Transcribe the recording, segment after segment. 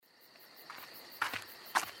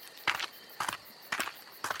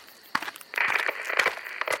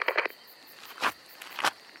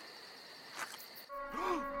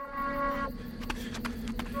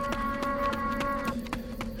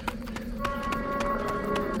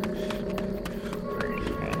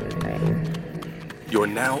You're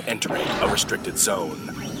now entering a restricted zone.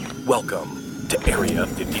 Welcome to Area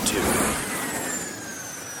 52.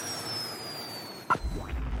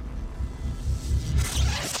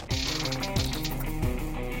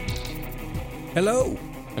 Hello,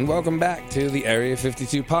 and welcome back to the Area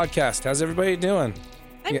 52 podcast. How's everybody doing?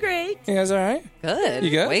 I'm great. You guys all right? Good. You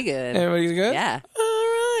good? Way good. Everybody's good? Yeah. All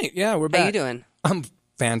right. Yeah, we're back. How you doing? I'm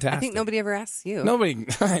fantastic. I think nobody ever asks you. Nobody.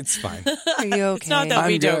 It's fine. Are you okay? It's not that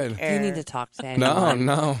we I'm don't good. care. You need to talk to No, anyone.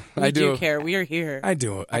 no. We I do care. We are here. I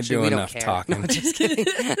do. I Actually, do we don't enough care. talking. No, just kidding.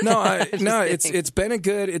 No, Just kidding.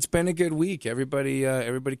 it's been a good week. Everybody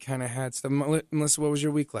kind of had stuff. Melissa, what was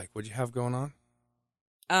your week like? What'd you have going on?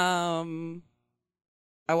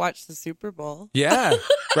 I watched the Super Bowl. Yeah,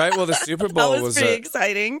 right. Well, the Super Bowl That was pretty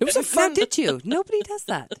exciting. It was a Now, fun. did you? Nobody does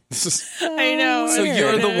that. I know. So I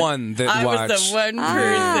you're did the it. one that I watched. was the one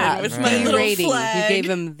person with my the little rating. flag. You gave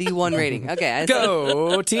him the one rating. Okay.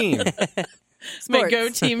 Go team. It's my Sports. go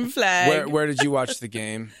team flag. Where did you watch the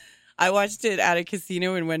game? I watched it at a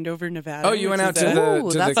casino in Wendover, Nevada. Oh, you went which out is to a the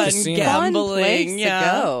Ooh, to that's the fun casino. gambling. place to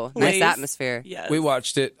Yeah. go. Place. Nice atmosphere. Yes. We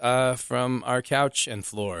watched it from our couch and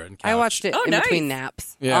floor. And couch. I watched it Oh, in nice. between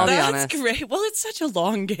naps. Yeah. I'll be That's honest. great. Well, it's such a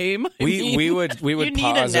long game. I mean, We would you need a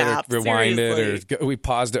pause it or nap, rewind seriously. it, or we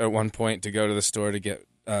paused it at one point to go to the store to get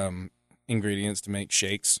ingredients to make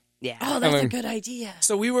shakes. Yeah. Oh, that's I mean, a good idea.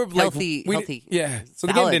 So we were like Healthy- we- healthy Yeah. So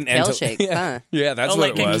the salad, game didn't end. kale till- shakes, yeah. huh? Yeah, that's Oh, what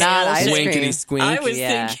like it a was. Not ice cream. Swinkety squink. I was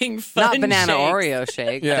Yeah. thinking fun Not banana shakes. Oreo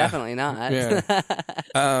shake. Yeah. Definitely not.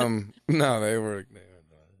 Yeah. No, they were.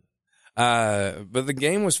 But the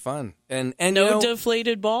game was fun, and No you know,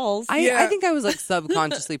 deflated balls. Yeah. I think I was like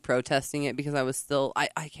subconsciously protesting it because I was still I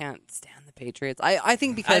can't stand the Patriots. I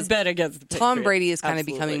think I because bet against the Tom Patriots. Brady is kind of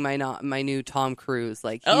Absolutely. becoming my new Tom Cruise.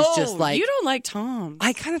 Like he's Oh, just like you don't like Tom.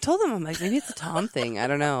 I kind of told him I'm like maybe it's a Tom thing. I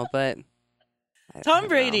don't know, but I Tom don't know.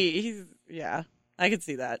 Brady. I could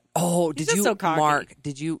see that. Oh, He's did just you so cocky. Mark?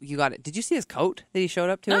 Did you got it? Did you see his coat that he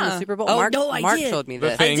showed up to in the Super Bowl? Oh, Mark, no, I Mark did. showed me The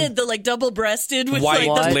this. thing- I did the double-breasted with white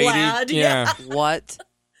like the lady. plaid. Yeah. What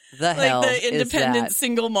the Like hell the is independent that?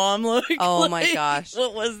 single mom look. Oh, my Like, gosh.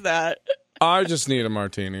 What was that? I just need a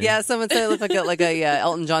martini. Yeah, someone said it looked like a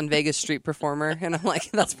Elton John Vegas street performer, and I'm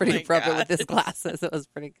like, that's pretty my appropriate God. with his glasses. It was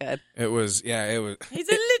pretty good. It was. Yeah, it was. He's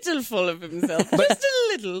a little full of himself. Just a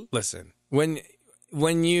little. Listen, when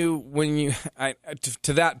you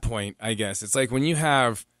to that point, I guess it's like when you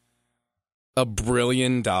have $1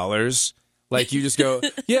 billion, like you just go,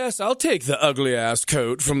 yes, I'll take the ugly ass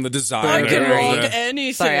coat from the I designer. can Burberry. rock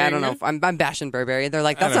anything. Sorry, I don't know. I'm bashing Burberry. They're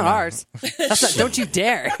like, that's don't not know. ours. That's not. Don't you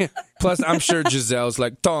dare. Plus, I'm sure Giselle's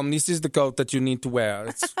like, Tom, this is the coat that you need to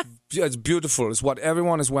wear. It's beautiful. It's what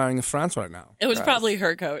everyone is wearing in France right now. It was probably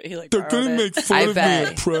her coat. He They're borrowed gonna it. make fun I of me bet.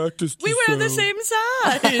 at practice. We wear the Giselle. same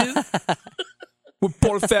size. We're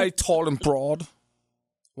both very tall and broad.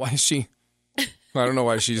 Why is she? I don't know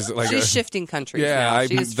why she's like. She's shifting countries. Yeah, now.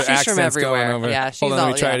 She's the from accent's everywhere. going over. Yeah, she's Hold on, all,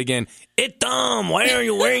 let me try yeah. it again. Hey Tom, why are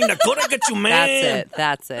you wearing the coat I got you, man?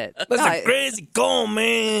 That's it. That's No, a crazy coat,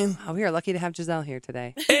 man. we are lucky to have Giselle here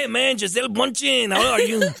today. Hey man, Giselle Bunchin, how are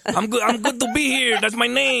you? I'm good. I'm good to be here. That's my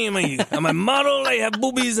name. I'm a model. I have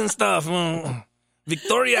boobies and stuff.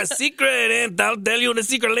 Victoria's Secret, and I'll tell you the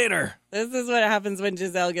secret later. This is what happens when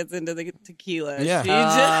Giselle gets into the tequila. Yeah. She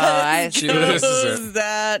I just see. goes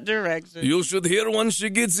that direction. You should hear when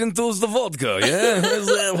she gets into the vodka.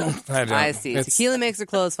 Yeah, I see. It's- Tequila makes her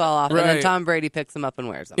clothes fall off, and Right. then Tom Brady picks them up and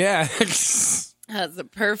wears them. Yeah. That's a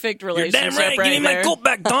perfect You're relationship damn right. right Give me there. my coat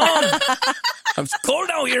back, Tom. It's cold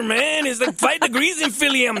out here, man. It's like 5 degrees in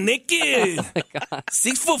Philly. I'm naked.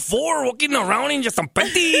 6'4", walking around in just some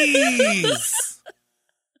panties.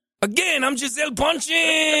 Again, I'm Giselle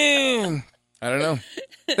Punchin. I don't know.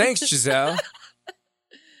 Thanks, Giselle.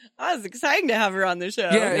 Oh, it's exciting to have her on the show.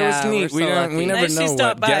 Yeah, it was we're neat. so We lucky. never Nice she know what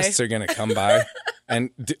stopped by. guests are going to come by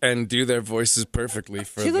and do their voices perfectly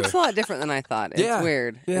for She looks a lot different than I thought. It's Yeah.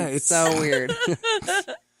 weird. Yeah, it's it's- so weird.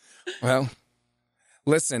 Well,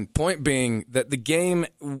 listen, point being that the game,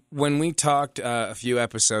 when we talked a few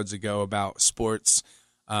episodes ago about sports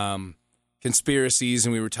conspiracies,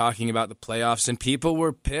 and we were talking about the playoffs, and people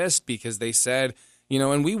were pissed because they said,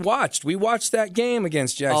 and we watched that game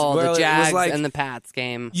against Jacksonville. Oh, Well, the it was Jags like, and the Pats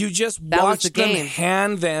game. you just That was watched the them game.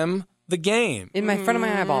 hand them the game. In front of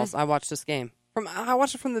my eyeballs, I watched this game. I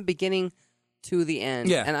watched it from the beginning to the end.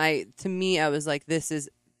 Yeah. And I was like, this is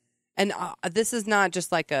not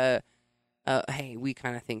just like hey, we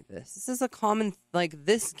kind of think this. This is a common, like,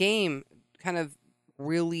 this game kind of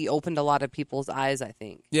really opened a lot of people's eyes, I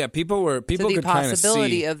think. Yeah, people To the could kind of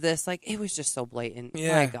possibility see. of this. Like, it was just so blatant.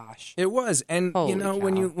 Yeah. My gosh. It was, and Holy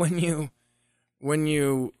when cow.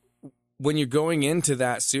 you when you're going into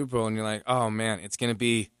that Super Bowl and you're like, oh man, it's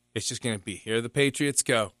just gonna be here the Patriots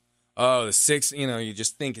go. Oh, the 6, you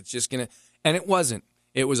just think it's just gonna, and it wasn't.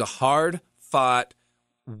 It was a hard fought,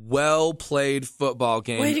 well played football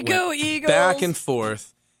game. Way to It go, went Eagles! Back and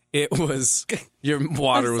forth. It was your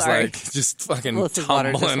water was sorry. like just fucking Melissa's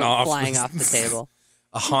water tumbling just went off, flying off the table.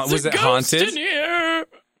 Was it Ghost haunted? in here.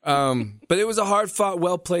 But it was a hard fought,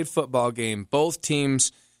 well played football game. Both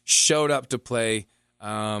teams showed up to play.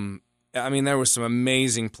 I mean, there were some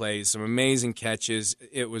amazing plays, some amazing catches.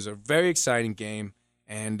 It was a very exciting game,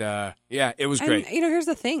 and it was great. And, here's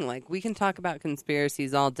the thing: like, we can talk about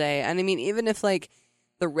conspiracies all day, and I mean, even if like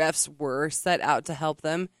the refs were set out to help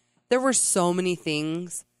them, there were so many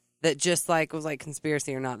things that just like was like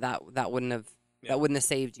conspiracy or not that wouldn't have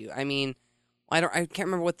saved you. I mean, I can't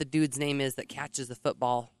remember what the dude's name is that catches the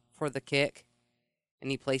football for the kick,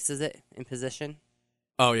 and he places it in position.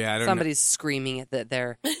 Oh yeah, I don't Somebody's screaming at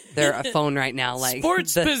their phone right now, like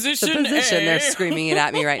Sports the position position. A. They're screaming it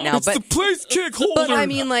at me right now. know. It's the place kick holder. But I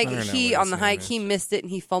mean, like I don't know he what on his the name hike, is. he missed it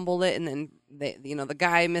and he fumbled it, and then the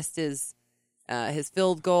guy missed his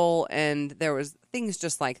field goal, and there was things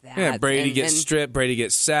just like that. Yeah, Brady gets stripped. Brady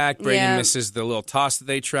gets sacked. Brady misses the little toss that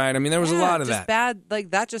they tried. I mean, there was a lot of just that. bad,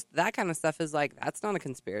 like that kind of stuff is like that's not a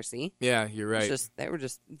conspiracy. Yeah, you're right. It's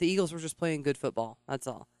just the Eagles were just playing good football. That's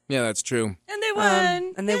all. Yeah, that's true. And they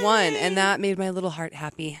won. And they won, and that made my little heart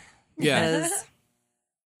happy. Yeah.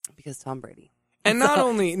 Because Tom Brady. And not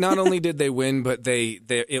only did they win, but they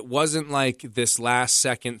it wasn't like this last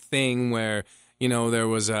second thing where there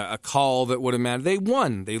was a call that would have mattered. They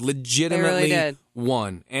won. They legitimately did.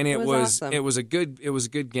 won, and it was awesome. it was a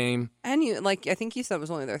good game. And I think you said it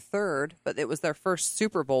was only their third, but it was their first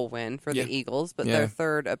Super Bowl win for the Eagles, but their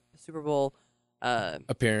third Super Bowl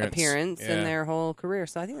appearance in their whole career.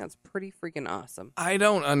 So I think that's pretty freaking awesome. I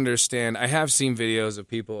don't understand. I have seen videos of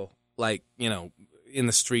people in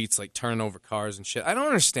the streets turning over cars and shit. I don't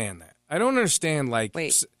understand that. I don't understand like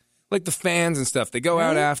the fans and stuff. They go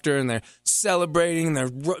out after and they're celebrating. They're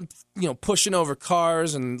pushing over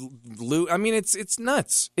cars and loot. I mean, it's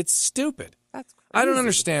nuts. It's stupid. That's crazy. I don't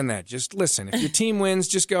understand that. Just listen. If your team wins,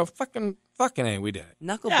 just go fucking A. We did it.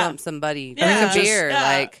 Knuckle bump somebody. Yeah. Drink a beer.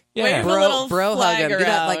 Wave a little bro hug flag them. Do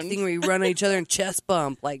that around. thing where you run at each other and chest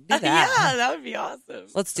bump. Like, do that. Yeah, that would be awesome.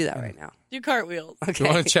 Let's do that right now. Do cartwheels. Do you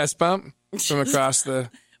want a chest bump from across the?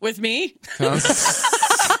 With me? You'll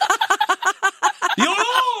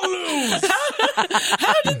all lose.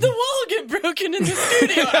 How did the wall get broken in the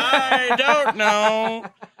studio? I don't know.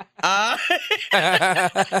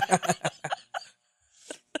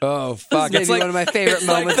 Oh fuck! This It's may be like one of my favorite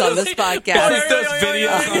moments on this One podcast. of those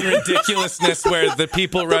videos on ridiculousness where the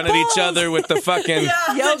people run at each other with the fucking Yoga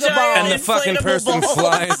giant ball. and the fucking inflatable person balls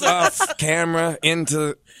flies off camera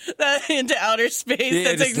into. into outer space. Yeah,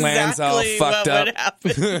 it That's just lands all exactly fucked what up.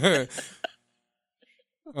 would happen.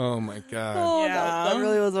 Oh my god, Oh, Yeah. that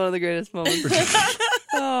really was one of the greatest moments.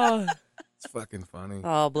 oh, it's fucking funny.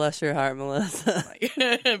 bless your heart, Melissa.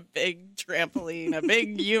 A big trampoline, a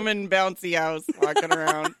big human bouncy house walking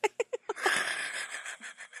around.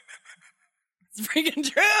 It's freaking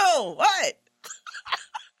true. What?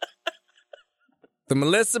 The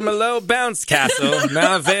Melissa Malone Bounce Castle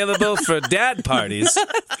now available for dad parties. I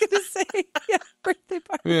was gonna say, birthday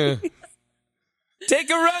party. Yeah. Take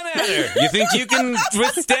a run at her. You think you can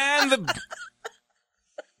withstand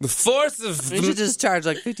the force of? We should just charge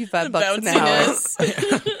like $55 an hour.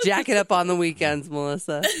 Bounciness. Jack it up on the weekends,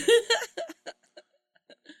 Melissa.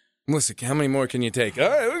 Melissa, how many more can you take? All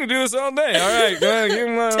right, we can do this all day. All right, go ahead, give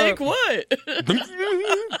 'em, Take what?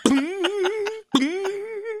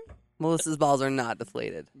 Melissa's balls are not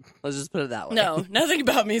deflated. Let's just put it that way. No, nothing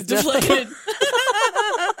about me is deflated.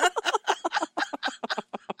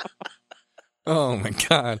 Oh my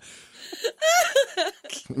god,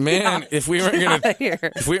 man! If we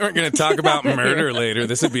weren't gonna talk about murder later,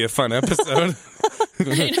 this would be a fun episode. I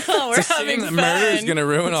know, we're It's a shame having that fun. murder's gonna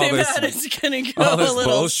ruin all Too this- bad it's gonna go all this a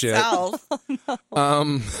little bullshit. south.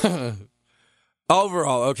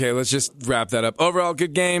 Overall, okay, let's just wrap that up. Overall,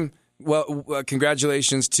 good game. Well,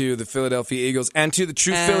 congratulations to the Philadelphia Eagles and to the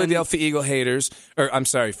true Philadelphia Eagle haters,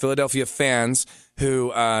 Philadelphia fans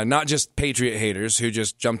who, not just Patriot haters who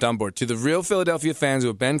just jumped on board, to the real Philadelphia fans who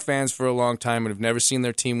have been fans for a long time and have never seen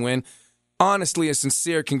their team win. Honestly, a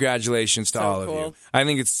sincere congratulations to all of you. I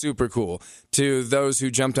think it's super cool. To those who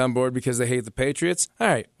jumped on board because they hate the Patriots, all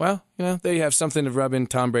right, well, there you have something to rub in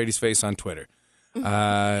Tom Brady's face on Twitter.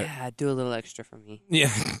 Yeah, do a little extra for me.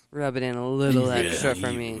 Yeah. Rub it in a little extra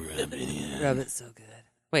for me. Rub it so good.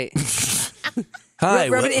 Wait. Hi,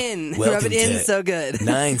 rub it in. Rub it in so good.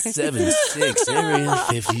 976 Area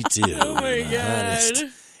 52. Oh my god.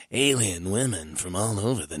 alien women from all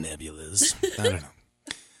over the nebulas. I don't know.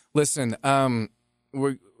 Listen,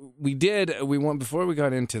 before we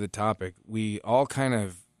got into the topic, we all kind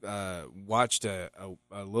of watched a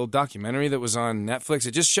little documentary that was on Netflix.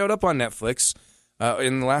 It just showed up on Netflix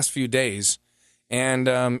in the last few days, and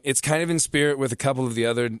it's kind of in spirit with a couple of the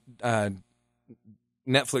other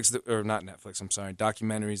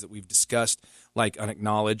documentaries that we've discussed, like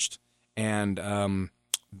Unacknowledged and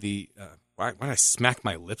why did I smack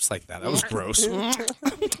my lips like that? That was gross.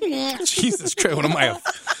 Jesus Christ, what am I, a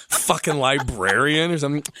fucking librarian or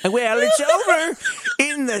something? Well, it's over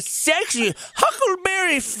in the section.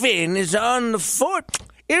 Huckleberry Finn is on the fort.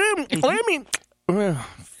 Let me...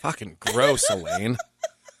 Fucking gross, Elaine.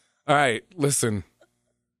 All right, listen.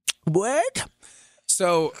 What?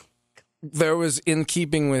 So there was, in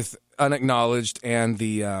keeping with Unacknowledged and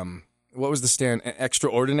the... what was the Stan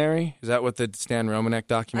Extraordinary? Is that what the Stan Romanek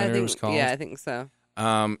documentary was called? Yeah, I think so.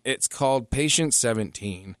 It's called Patient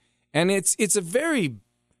 17, and it's a very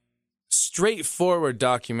straightforward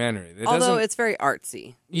documentary. Although it's very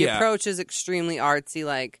artsy. The Yeah. approach is extremely artsy,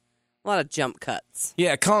 like a lot of jump cuts.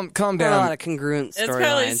 Yeah, calm There are a down. lot of congruent storylines. It's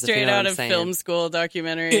probably if you straight know what out I'm of saying. film school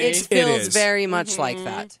documentary. It It feels is. very much like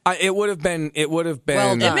that. It would have been.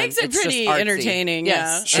 Well it done. makes it It's just pretty artsy. entertaining.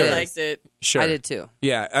 Yes, yeah, sure. I liked it. Sure, I did too.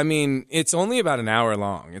 Yeah, I mean, it's only about an hour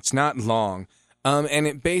long. It's not long, and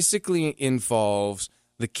it basically involves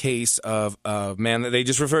the case of a man that they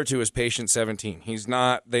just refer to as Patient 17. He's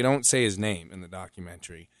not. They don't say his name in the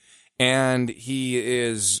documentary, and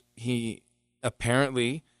he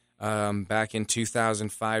apparently. Back in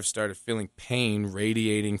 2005, started feeling pain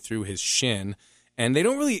radiating through his shin, and they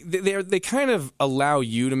don't really. They kind of allow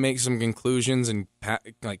you to make some conclusions and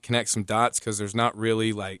like connect some dots because there's not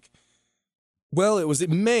really like. Well, it was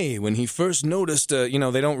in May when he first noticed. They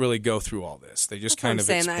don't really go through all this. They just kind of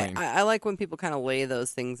That's what I'm explain. saying. I like when people kind of lay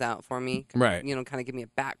those things out for me. Right. Kind of give me a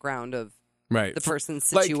background of Right. the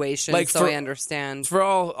person's Like- situation, like so for- I understand. For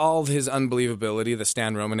all of his unbelievability, the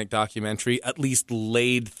Stan Romanek documentary at least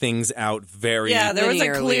laid things out very Yeah, there was a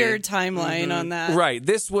Linearly. clear timeline on that. Right.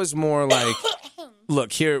 This was more like,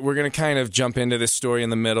 look, here, we're going to kind of jump into this story in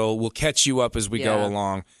the middle. We'll catch you up as we go Yeah.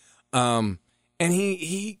 along. And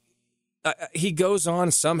he goes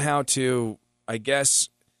on somehow to, I guess,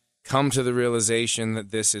 come to the realization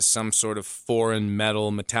that this is some sort of foreign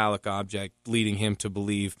metallic object, leading him to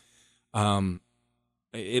believe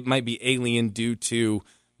it might be alien due to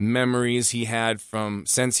memories he had from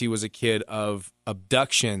since he was a kid of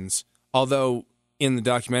abductions. Although in the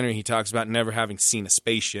documentary he talks about never having seen a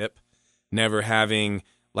spaceship, never having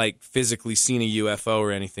like physically seen a UFO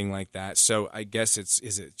or anything like that. So I guess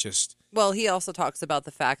is it just Well, he also talks about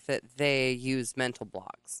the fact that they use mental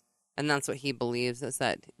blocks, and that's what he believes is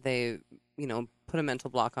that they, put a mental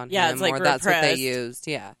block on Yeah, him, it's like or that's what they repressed. used.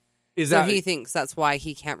 Yeah. is So that he thinks that's why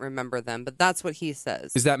he can't remember them, but that's what he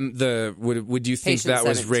says. is that the would you think Patient that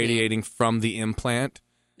was 17. radiating from the implant?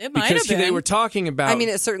 It might Because have been. they were talking about. I mean,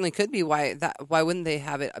 it certainly could be. Why wouldn't they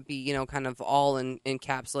have it be, kind of all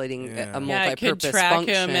encapsulating Yeah. a multi-purpose yeah, it could track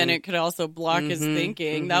function? him, and it could also block his Mhm,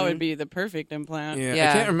 thinking. That would be the perfect implant. Yeah, Yeah.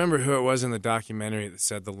 I can't remember who it was in the documentary that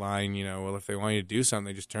said the line, well, if they want you to do something,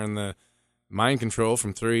 they just turn the mind control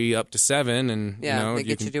from 3 up to 7, and Yeah, they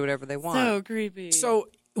get can... you to do whatever they want. So creepy. So,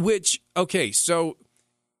 so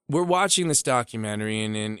we're watching this documentary,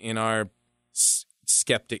 and in our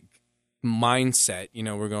skeptic mindset,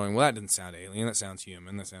 we're going, well, that doesn't sound alien, that sounds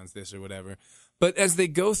human, that sounds this or whatever. But as they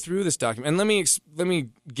go through this document, and let me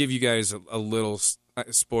give you guys a little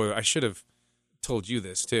spoiler. I should have told you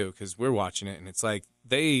this too, because we're watching it, and it's like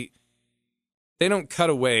they don't cut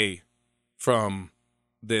away from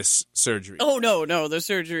this surgery. Oh no, the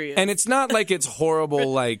surgery is, And it's not like it's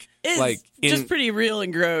horrible, like it's just pretty real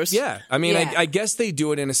and gross. yeah. I mean, Yeah. I guess they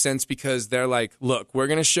do it in a sense because they're like, look, we're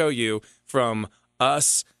going to show you from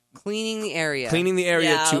us Cleaning the area.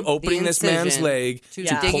 Yeah. to opening this man's incision, leg to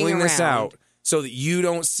to digging pulling this around. out, so that you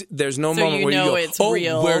don't. There's no So moment you where know you go, it's oh,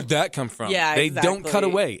 real. where'd that come from? Yeah, they don't cut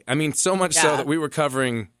exactly. away. I mean, so much so Yeah. that we were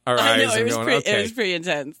covering our I eyes know, it and was going, pretty. okay, It was pretty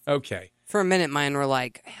intense. okay. For a minute, mine were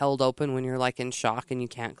like held open when you're like in shock and you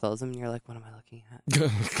can't close them, and you're like, "What am I looking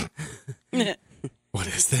at?" What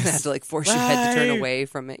is You have this? to like force your head to turn Why? away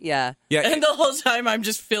from it. Yeah. Yeah, And the whole time I'm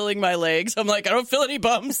just feeling my legs. I'm like, I don't feel any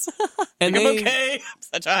bumps. and I'm they- okay. I'm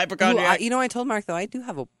such a Ooh, hypochondriac. I told Mark though I do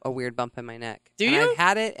have a weird bump in my neck. Do And you? I've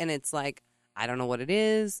had it, and it's like I don't know what it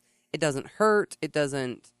is. It doesn't hurt. It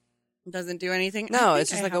doesn't. Doesn't do anything. I No, think it's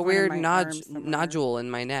just I like have a one in weird my arm somewhere. nodule in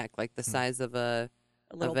my neck, like the size of A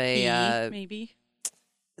little of a, pea, uh, maybe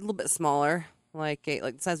a little bit smaller, like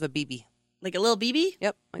the size of a BB. like a little BB.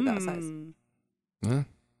 Yep, like that size. Hmm. Huh?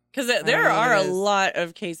 Because there are a lot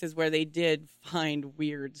of cases where they did find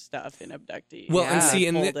weird stuff in abductees. Well, Yeah. and see,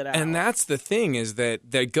 and that's the thing is that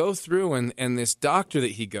they go through and this doctor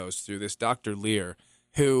that he goes through, this Dr. Lear,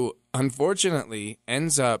 who unfortunately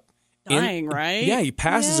ends up dying, right? Yeah, he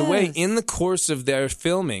passes away Yes. in the course of their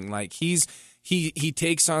filming. Like he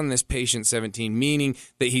takes on this patient 17, meaning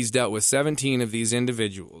that he's dealt with 17 of these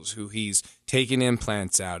individuals who he's taken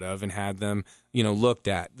implants out of and had them, looked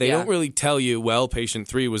at. They Yeah. don't really tell you, well, patient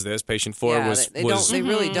 3 was this, patient 4 was they don't. They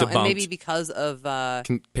really don't. debunked. And maybe because of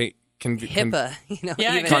HIPAA, Yeah,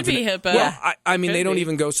 even- it could be HIPAA. Well, I mean, Could they don't be.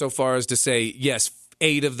 even go so far as to say, yes,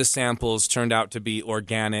 8 of the samples turned out to be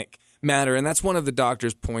organic matter. And that's one of the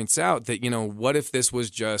doctors points out that, what if this was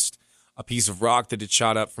just a piece of rock that had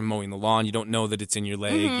shot up from mowing the lawn? You don't know that it's in your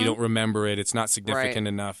leg. You don't remember it. It's not significant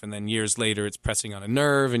enough. And then years later, it's pressing on a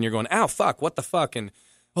nerve and you're going, ow, fuck, what the fuck? And,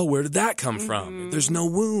 oh, where did that come from? There's no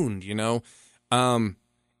wound, And,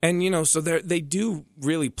 so they do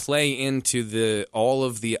really play into all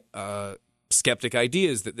of the skeptic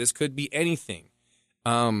ideas that this could be anything.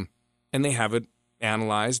 And they have it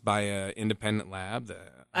analyzed by an independent lab.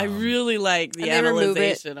 I really like the and they remove it,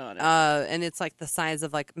 analyzation on it. and it's like the size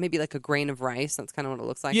of maybe a grain of rice. That's kind of what it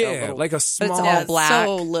looks like. Yeah, like a but small, it's all Yeah, black.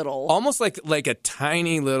 so little. almost like a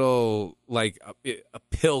tiny little, like a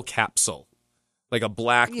pill capsule. Like a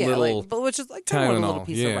black little but which is like kind of what a little Tylenol.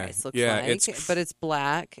 piece Yeah. of rice looks Yeah, like. But it's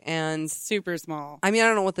black, and Super small. I mean, I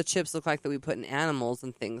don't know what the chips look like that we put in animals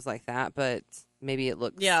and things like that, but maybe it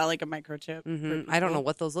looks. Yeah, like a microchip. Mhm. I don't know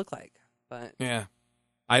what those look like, but Yeah,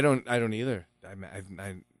 I don't either. I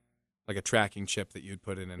like a tracking chip that you'd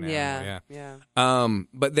put in an animal. yeah.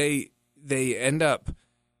 But they end up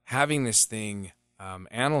having this thing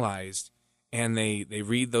analyzed, and they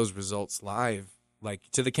read those results live, like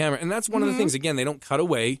to the camera. And that's one of the things. Again, they don't cut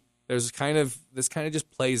away. This kind of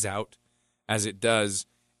just plays out as it does,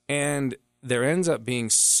 and there ends up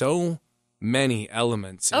being so many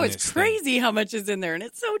elements. Oh, in it's this thing. crazy how much is in there, and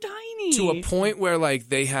it's so tiny. To a point where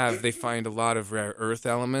they find a lot of rare earth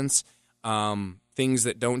elements, things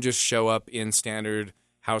that don't just show up in standard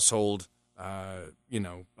household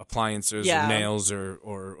appliances Yeah. or nails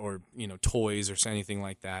or toys or anything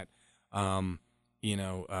like that. What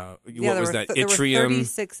there was were that? there were Yttrium,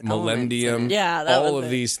 36 elements in molybdenum, it. Yeah, that all was of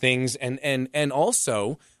it. these things, and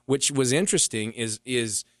also, which was interesting, is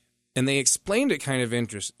and they explained it kind of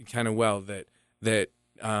well that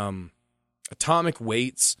atomic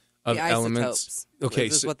weights of the elements. isotopes, Okay,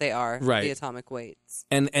 is so what they are. right. The atomic weights.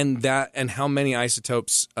 and how many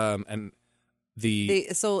isotopes and the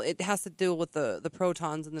So it has to do with the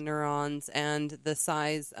protons and the neurons and the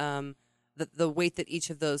size, the weight that each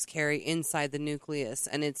of those carry inside the nucleus,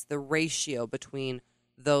 and it's the ratio between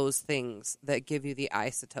those things that give you the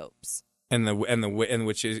isotopes. and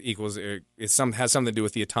which is equals has something to do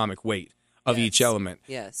with the atomic weight of each element.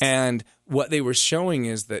 Yes. And what they were showing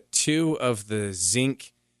is that 2 of the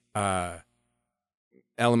zinc elements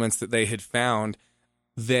that they had found,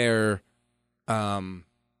 their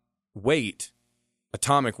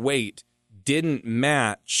atomic weight, didn't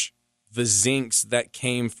match the zincs that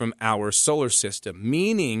came from our solar system,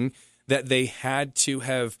 meaning that they had to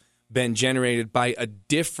have been generated by a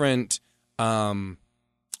different different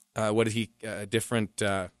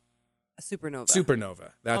A supernova.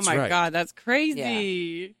 supernova. That's oh my right. God, that's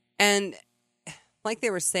crazy. And like they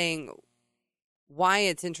were saying, why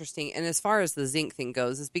it's interesting, and as far as the zinc thing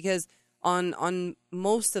goes, is because on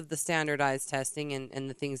most of the standardized testing and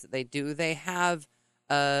the things that they do, they have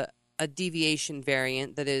a deviation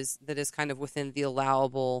variant that is kind of within the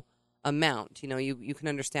allowable amount. You can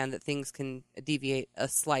understand that things can deviate a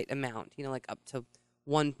slight amount, like up to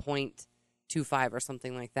 1.25 or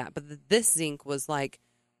something like that. But this zinc was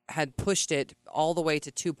had pushed it all the way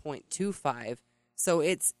to 2.25. So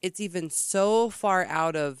it's even so far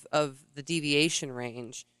out of the deviation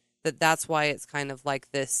range that's why it's kind of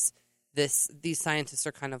like this. These scientists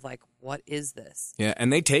are kind of like, what is this? Yeah,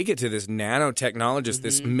 and they take it to this nanotechnologist,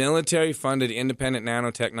 this military-funded independent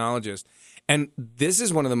nanotechnologist. And this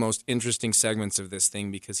is one of the most interesting segments of this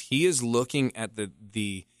thing because he is looking at the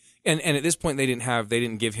and at this point they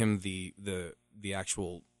didn't give him the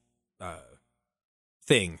actual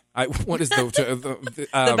thing. What is the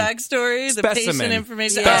The backstory, the specimen. patient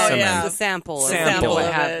information. Specimen. Oh, yeah. The sample, Sample or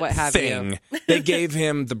of what have you. thing. They gave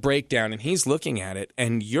him the breakdown, and he's looking at it,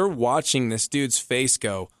 and you're watching this dude's face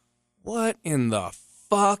go, "What in the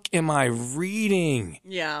fuck am I reading?"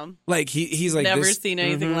 Yeah. Like he's like, Never this, seen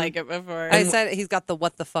anything like it before. I said he's got the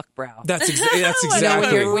what the fuck brow. That's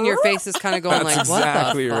exactly when your face is kind of going That's like, what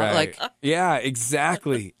exactly the fuck? right. Like, Yeah,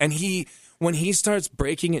 exactly. And he, when he starts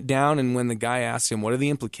breaking it down, and when the guy asks him, what are the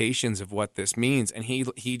implications of what this means? And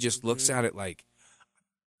he just looks at it like,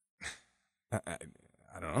 I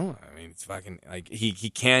don't know. I mean, it's fucking like he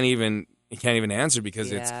can't even answer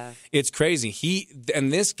because it's crazy.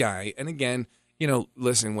 This guy, and again,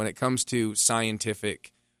 listen, when it comes to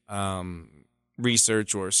scientific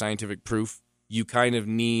research or scientific proof, you kind of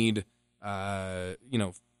need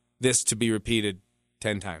this to be repeated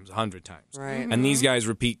 10 times, 100 times. Right. And these guys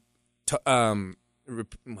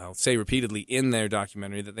say repeatedly in their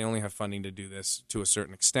documentary that they only have funding to do this to a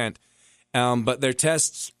certain extent. But their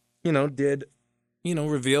tests, did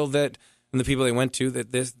reveal that, and the people they went to,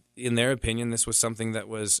 that this, in their opinion, this was something that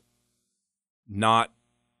was not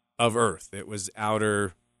of Earth. It was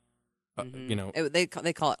outer, they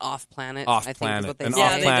call it off planet. Off-planet. I An think is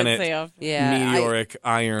what off-planet they did say meteoric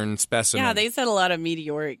iron specimen. Yeah, they said a lot of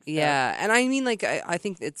meteoric stuff. Yeah, and I mean, like, I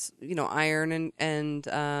think it's, iron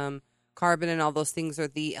and carbon and all those things are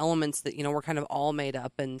the elements that, we're kind of all made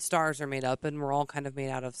up, and stars are made up, and we're all kind of made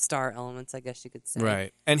out of star elements, I guess you could say.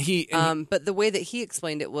 Right. And but the way that he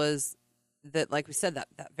explained it was that, like we said, that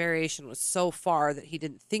variation was so far that he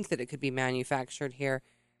didn't think that it could be manufactured here.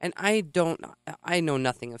 And I know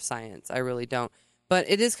nothing of science. I really don't. But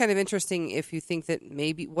it is kind of interesting if you think that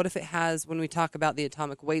maybe, what if it has, when we talk about the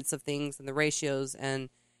atomic weights of things and the ratios, and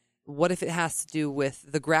what if it has to do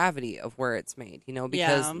with the gravity of where it's made,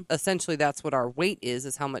 because essentially that's what our weight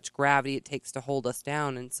is how much gravity it takes to hold us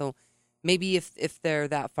down. And so maybe if they're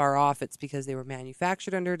that far off, it's because they were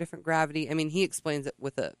manufactured under a different gravity. I mean, he explains it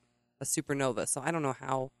with a supernova, so I don't know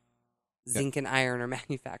how zinc and iron are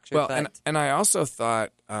manufactured. Well, but and I also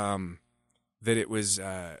thought that it was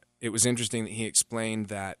interesting that he explained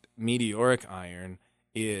that meteoric iron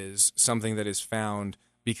is something that is found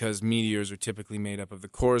because meteors are typically made up of the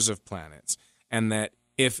cores of planets, and that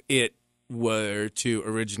if it were to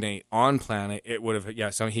originate on planet, it would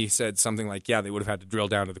have. So he said something like, they would have had to drill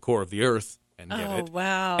down to the core of the Earth and get it. Oh,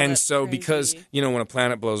 wow. And that's so crazy. because, when a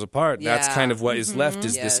planet blows apart, that's kind of what is left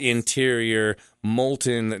is this interior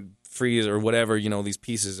molten freeze or whatever, these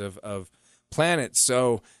pieces of planets.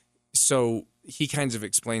 So he kind of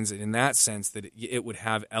explains it in that sense that it would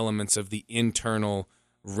have elements of the internal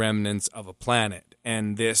remnants of a planet.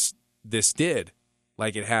 And this did.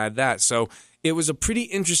 Like, it had that. So it was a pretty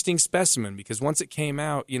interesting specimen, because once it came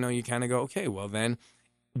out, you kind of go, okay, well then,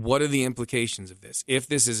 what are the implications of this? If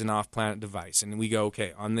this is an off-planet device, and we go,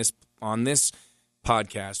 okay, on this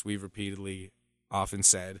podcast, we've repeatedly often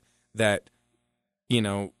said that,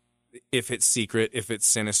 if it's secret, if it's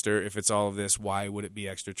sinister, if it's all of this, why would it be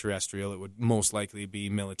extraterrestrial? It would most likely be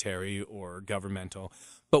military or governmental.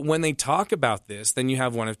 But when they talk about this, then you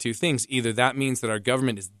have one of two things. Either that means that our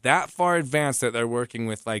government is that far advanced that they're working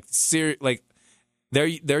with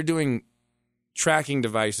they're doing tracking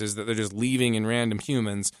devices that they're just leaving in random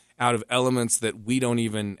humans out of elements that we don't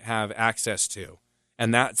even have access to.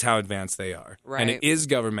 And that's how advanced they are. Right. And it is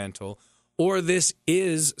governmental. Or this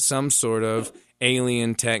is some sort of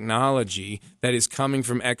alien technology that is coming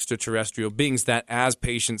from extraterrestrial beings that, as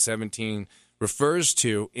Patient 17 refers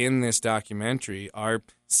to in this documentary, are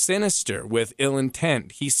sinister with ill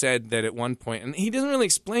intent. He said that at one point, and he doesn't really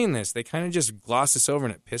explain this, they kind of just gloss this over,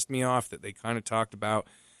 and it pissed me off that they kind of talked about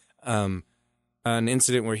an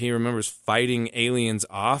incident where he remembers fighting aliens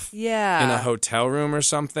off in a hotel room or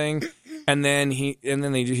something. And then he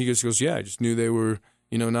just goes, I just knew they were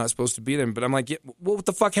not supposed to be there. But I'm like, what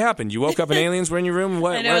the fuck happened? You woke up and aliens were in your room?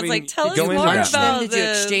 What? I know, tell us more about Did you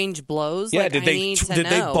exchange blows? Yeah, like, did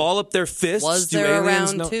they ball up their fists? Was Do there a aliens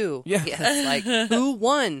round know? two? Yeah. Yes, like, who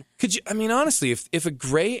won? Could you? I mean, honestly, if a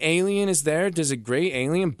gray alien is there, does a gray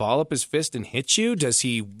alien ball up his fist and hit you? Does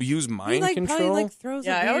he use mind control? Probably, throws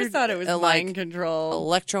I always thought it was mind control.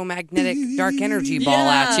 Electromagnetic dark energy ball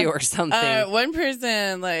at you or something. One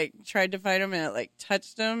person tried to fight him, and it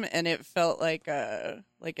touched him, and it felt like a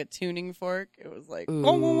tuning fork. It was like,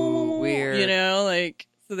 weird.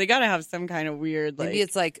 So they got to have some kind of weird maybe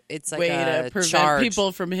it's like way a to prevent charge,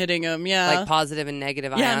 people from hitting them. Yeah, like positive and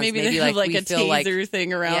negative ions. Yeah, maybe they have a taser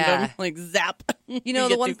thing around them, like zap.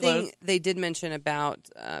 The one thing they did mention about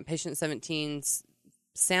Patient 17's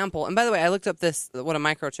sample, and by the way, I looked up what a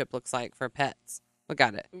microchip looks like for pets. Look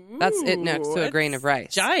at it. That's it next to a grain of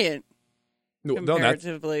rice. Giant.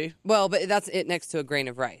 Comparatively. Well, but that's it next to a grain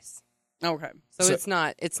of rice. Okay. So it's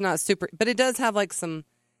not super, but it does have some,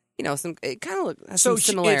 it kind of has some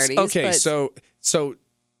similarities. Okay, so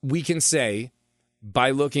we can say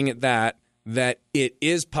by looking at that it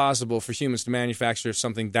is possible for humans to manufacture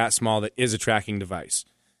something that small that is a tracking device.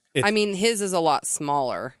 His is a lot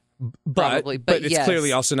smaller, probably, but it's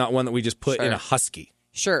clearly also not one that we just put in a husky.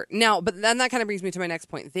 Sure. Now, but then that kind of brings me to my next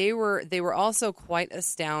point. They were also quite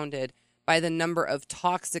astounded by the number of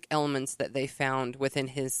toxic elements that they found within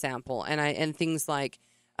his sample, and things like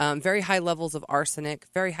very high levels of arsenic,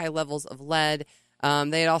 very high levels of lead.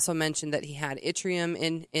 They had also mentioned that he had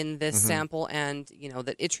yttrium in this sample, and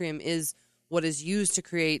that yttrium is what is used to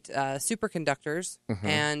create superconductors,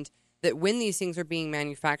 and that when these things are being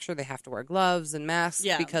manufactured, they have to wear gloves and masks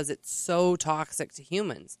because it's so toxic to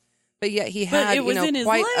humans. But yet he had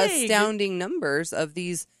quite astounding numbers of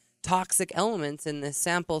these toxic elements in this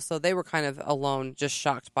sample, so they were kind of alone just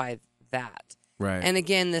shocked by that. Right. And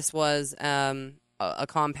again, this was a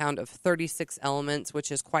compound of 36 elements,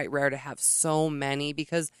 which is quite rare to have so many,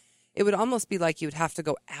 because it would almost be like you would have to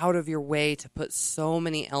go out of your way to put so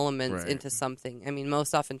many elements into something. I mean,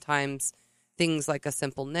 most oftentimes things like a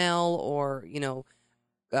simple nail or,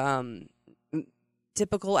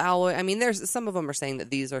 typical alloy. I mean, there's some of them are saying that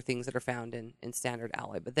these are things that are found in standard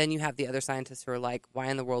alloy, but then you have the other scientists who are like, why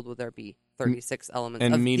in the world would there be 36 elements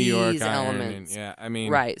and of meteoric these iron elements?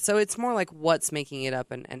 Right. So it's more like what's making it up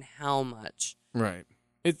and how much. Right.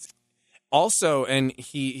 It's also, and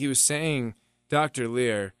he was saying, Dr.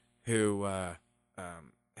 Lear, who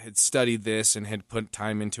had studied this and had put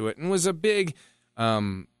time into it and was a big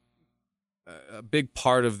part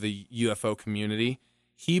of the UFO community,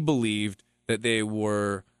 he believed that they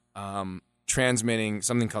were transmitting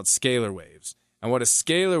something called scalar waves. And what a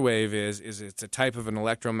scalar wave is it's a type of an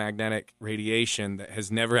electromagnetic radiation that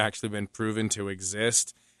has never actually been proven to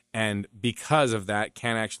exist, and because of that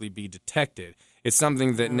can't actually be detected. It's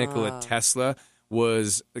something that Nikola Tesla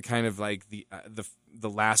was kind of like the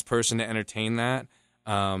last person to entertain that.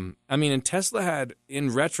 And Tesla had,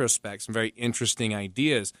 in retrospect, some very interesting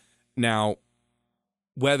ideas. Now,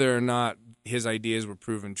 whether or not his ideas were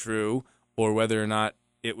proven true, or whether or not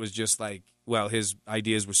it was just like, well, his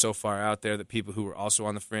ideas were so far out there that people who were also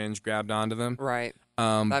on the fringe grabbed onto them. Right.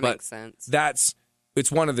 That makes sense.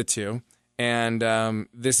 It's one of the two. And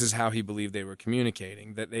this is how he believed they were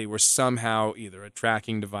communicating, that they were somehow either a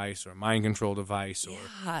tracking device or a mind control device or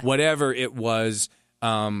whatever it was.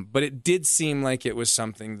 But it did seem like it was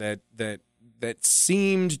something that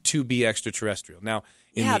seemed to be extraterrestrial. Now,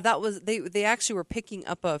 that was they actually were picking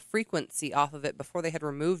up a frequency off of it before they had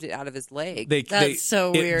removed it out of his leg. That's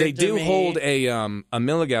so weird. They do me. hold a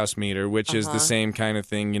milligauss meter, which is the same kind of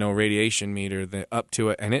thing, radiation meter up to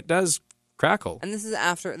it, and it does crackle. And this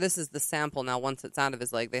is the sample now. Once it's out of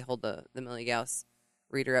his leg, they hold the milligauss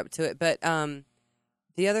reader up to it. But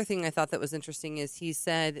the other thing I thought that was interesting is he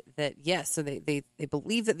said that yes, so they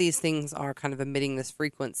believe that these things are kind of emitting this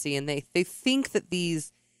frequency, and they think that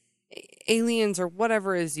these aliens or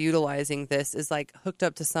whatever is utilizing this is like hooked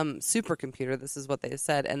up to some supercomputer. This is what they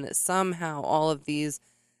said, and that somehow all of these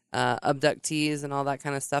abductees and all that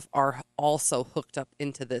kind of stuff are also hooked up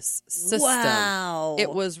into this system. Wow.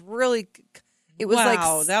 It was really, it was like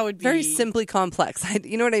that would be very simply complex.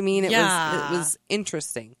 You know what I mean? It Yeah. was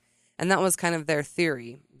interesting. And that was kind of their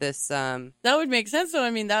theory. This that would make sense. So, I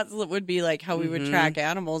mean, that would be like how we would track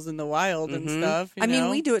animals in the wild and stuff. I mean,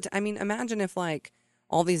 we do it. Imagine if like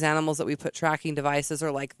all these animals that we put tracking devices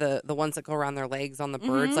or like the ones that go around their legs on the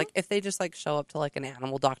birds, like if they just like show up to like an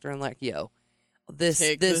animal doctor and like, yo, this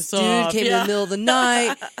dude off. came in the middle of the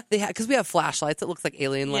night. Because we have flashlights. It looks like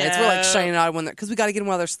alien lights. We're like shining out when because we got to get them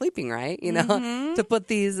while they're sleeping, right? To put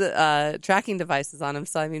these tracking devices on them.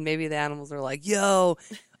 So I mean, maybe the animals are like, yo,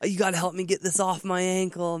 you got to help me get this off my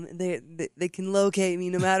ankle. They can locate me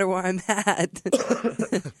no matter where I'm at.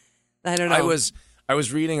 I don't know. I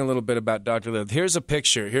was reading a little bit about Dr. Lil. Here's a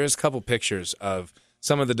picture. Here's a couple pictures of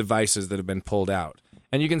some of the devices that have been pulled out.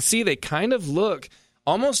 And you can see they kind of look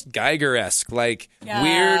almost Geiger-esque, like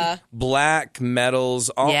weird black metals.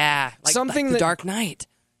 Like something the that, Dark Knight.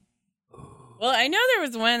 Well, I know there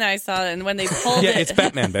was one I saw, and when they pulled it... it's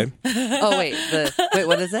Batman, babe. Oh, wait,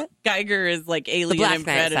 what is it? Geiger is like Alien The Black and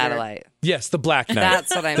Knight Predator. satellite. Yes, the Black Knight.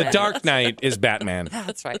 That's what I meant. The Dark Knight is Batman.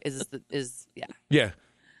 That's right. Yeah.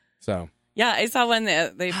 So... Yeah, I saw one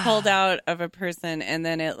that they pulled out of a person, and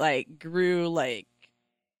then it like grew like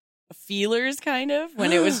feelers, kind of,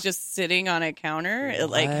 when it was just sitting on a counter. It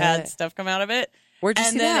like had stuff come out of it. Where'd you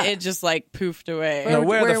see then that? it just like poofed away. No,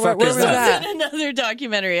 where the fuck is was that? that? In another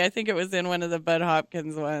documentary. I think it was in one of the Bud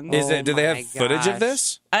Hopkins ones. Do they have my footage of gosh.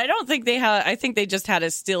 this? I don't think they have. I think they just had a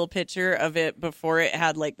still picture of it before it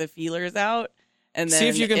had like the feelers out. And then See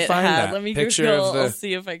if you can it find had, that Let me picture Google. of the- I'll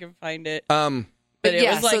see if I can find it. But But it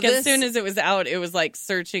yeah, was like so as soon as it was out, it was like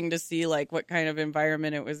searching to see like what kind of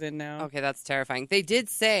environment it was in now. Okay, that's terrifying. They did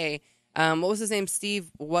say, what was his name?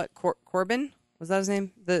 Steve Corbin? Was that his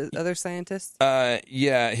name? The other scientist?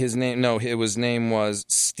 Yeah, his name. No, his name was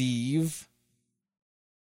Steve.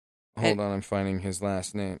 Hold on, I'm finding his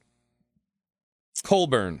last name.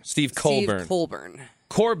 Colburn. Steve Colburn. Steve Colburn.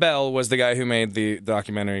 Corbell was the guy who made the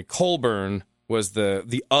documentary. Colburn was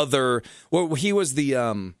the other. Well, he was the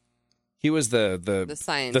scientist,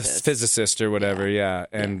 the physicist or whatever. Yeah,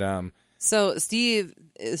 and so Steve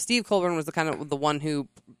Colburn was the one who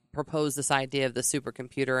proposed this idea of the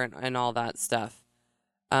supercomputer and all that stuff.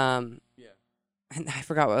 And I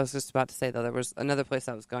forgot what I was just about to say though. There was another place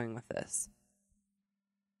I was going with this.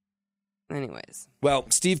 Anyways. Well,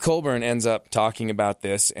 Steve Colburn ends up talking about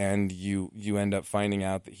this, and you end up finding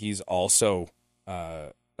out that he's also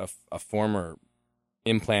a former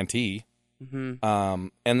implantee. Mm-hmm.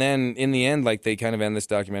 And then in the end, like, they kind of end this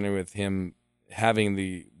documentary with him having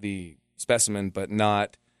the specimen, but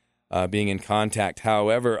not being in contact.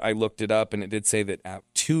 However, I looked it up, and it did say that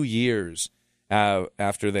 2 years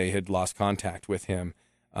after they had lost contact with him,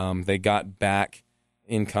 they got back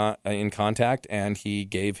in contact, and he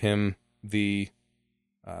gave him the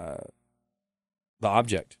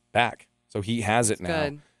object back, so he has it now.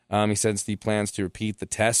 Good. He says he plans to repeat the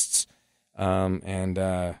tests, and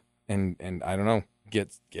I don't know,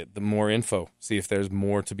 get the more info, see if there's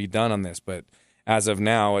more to be done on this. But as of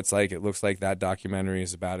now, it looks like that documentary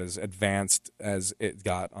is about as advanced as it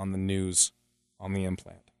got on the news on the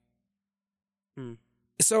implant.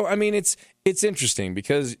 So I mean, it's interesting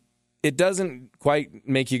because it doesn't quite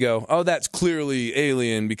make you go, oh, that's clearly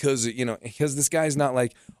alien, because this guy's not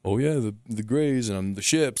like, oh yeah, the Greys and the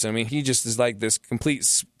ships. I mean, he just is like this complete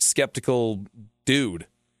skeptical dude.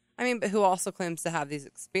 I mean, but who also claims to have these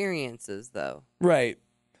experiences, though. Right.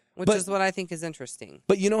 Which is what I think is interesting.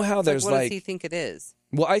 But you know how there's what does he think it is?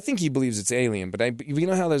 Well, I think he believes it's alien, but you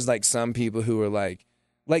know how there's like some people who are like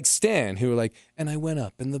Stan, who are like, and I went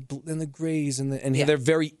up, and the Greys, and they're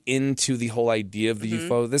very into the whole idea of the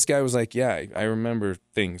UFO. This guy was like, yeah, I remember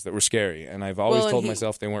things that were scary, and I've always told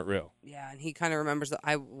myself they weren't real. Yeah, and he kind of remembers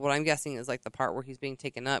that. What I'm guessing is like the part where he's being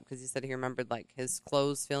taken up, because he said he remembered like his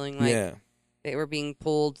clothes feeling like they were being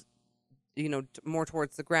pulled, more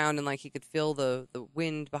towards the ground, and like he could feel the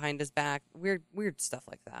wind behind his back. Weird stuff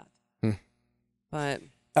like that. But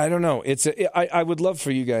I don't know. I would love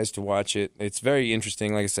for you guys to watch it. It's very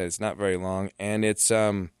interesting. Like I said, it's not very long, and it's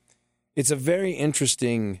a very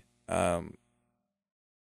interesting.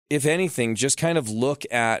 If anything, just kind of look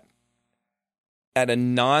at a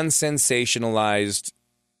non-sensationalized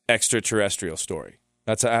extraterrestrial story.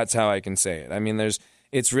 That's how I can say it. I mean,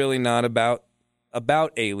 it's really not about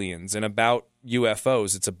aliens and about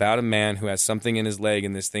UFOs. It's about a man who has something in his leg,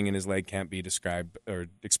 and this thing in his leg can't be described or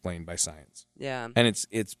explained by science. Yeah, and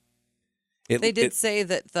they did say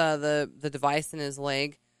that the device in his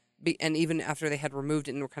leg, and even after they had removed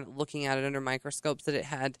it and were kind of looking at it under microscopes, that it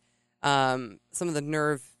had some of the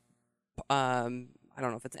nerve. I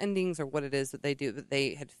don't know if it's endings or what it is that they do, but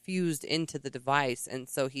they had fused into the device, and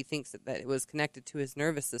so he thinks that it was connected to his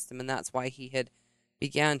nervous system, and that's why he had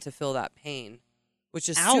began to feel that pain. Which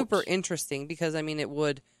is super interesting because, I mean,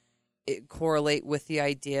 it correlate with the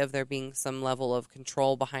idea of there being some level of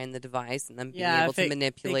control behind the device and them being able to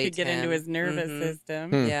manipulate they could get him. into his nervous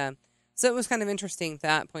system. Yeah. So it was kind of interesting,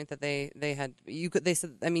 that point that they had. You could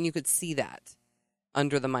see that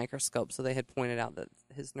under the microscope. So they had pointed out that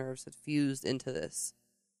his nerves had fused into this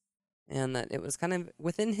and that it was kind of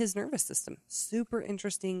within his nervous system. Super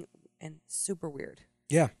interesting and super weird.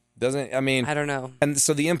 Yeah. I don't know. And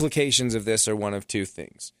so the implications of this are one of two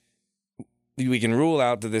things. We can rule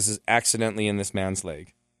out that this is accidentally in this man's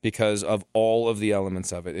leg because of all of the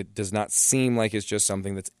elements of it. It does not seem like it's just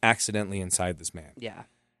something that's accidentally inside this man. Yeah.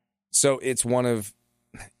 So it's one of,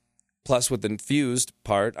 plus with the fused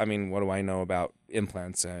part, I mean, what do I know about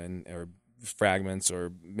implants or fragments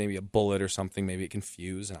or maybe a bullet or something? Maybe it can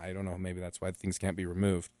fuse, and I don't know. Maybe that's why things can't be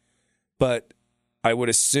removed. But I would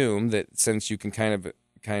assume that since you can kind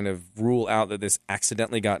of rule out that this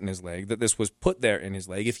accidentally got in his leg, that this was put there in his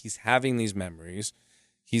leg, if he's having these memories,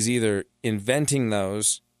 he's either inventing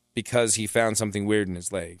those because he found something weird in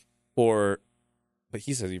his leg, but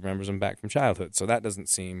he says he remembers them back from childhood, so that doesn't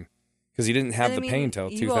seem, because he didn't have the pain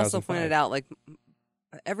till 2005. You also pointed out, like,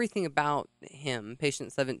 everything about him,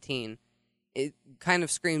 patient 17, it kind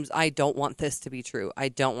of screams, I don't want this to be true. I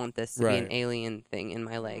don't want this to be an alien thing in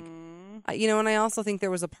my leg. And I also think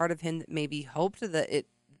there was a part of him that maybe hoped that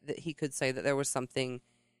he could say that there was something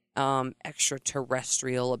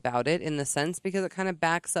extraterrestrial about it, in the sense, because it kind of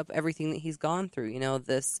backs up everything that he's gone through.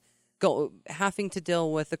 Having to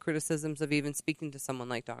deal with the criticisms of even speaking to someone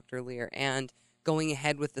like Dr. Lear and going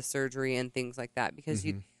ahead with the surgery and things like that, because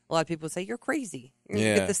a lot of people would say, you're crazy. You're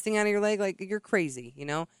going to get this thing out of your leg, like, you're crazy,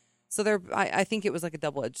 So I think it was like a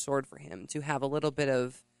double-edged sword for him to have a little bit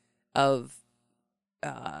of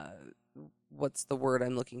what's the word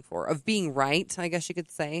I'm looking for? Of being right, I guess you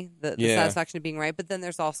could say. The Yeah. satisfaction of being right. But then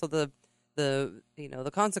there's also the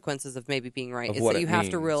consequences of maybe being right. Of Is what that it you have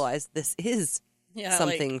to means. realize this is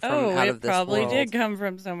something like, from out it of this probably world. did come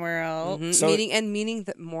from somewhere else. Mhm. So- meaning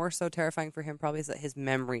that more so terrifying for him probably is that his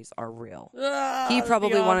memories are real. Ah, He that'd probably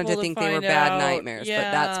be wanted to awful think they were find bad out. nightmares, but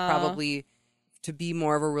that's Yeah. probably to be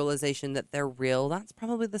more of a realization that they're real. That's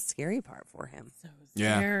probably the scary part for him. So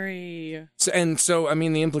Yeah. scary. So, I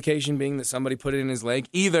mean, the implication being that somebody put it in his leg,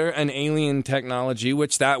 either an alien technology,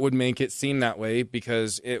 which that would make it seem that way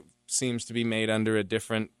because it seems to be made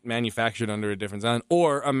manufactured under a different design,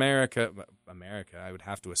 or America, I would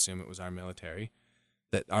have to assume it was our military,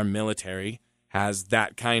 that our military has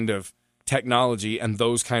that kind of technology and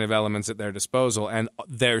those kind of elements at their disposal, and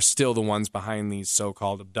they're still the ones behind these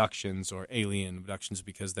so-called abductions or alien abductions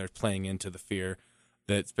because they're playing into the fear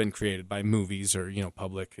that's been created by movies or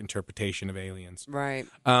public interpretation of aliens. Right.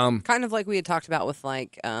 Um, Kind of like we had talked about with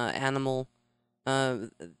like animal,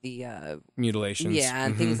 the mutilations, yeah,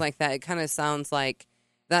 and things like that. It kind of sounds like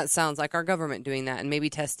our government doing that, and maybe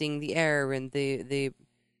testing the air and the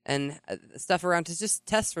stuff around to just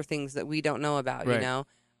test for things that we don't know about, Right.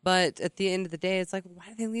 But at the end of the day, it's like, why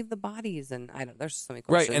do they leave the bodies? And I don't. There's so many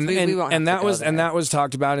right, questions. and we won't and have that to go was there. that was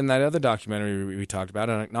talked about in that other documentary we talked about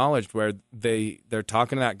and acknowledged, where they're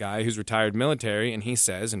talking to that guy who's retired military, and he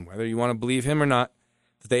says, and whether you want to believe him or not,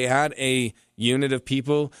 that they had a unit of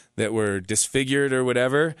people that were disfigured or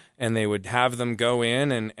whatever, and they would have them go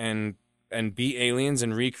in and be aliens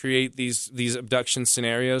and recreate these abduction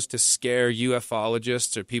scenarios to scare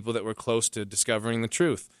ufologists or people that were close to discovering the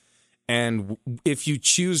truth. And if you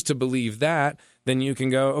choose to believe that, then you can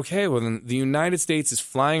go, okay, well, then the United States is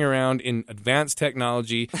flying around in advanced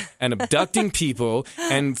technology and abducting people,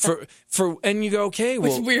 and and you go, okay,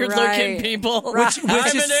 well, Weird Right. looking people. Which I'm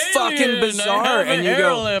is an alien, fucking bizarre, I have and an you air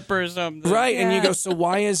go, lip or something. right, and you go, so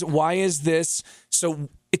why is this so?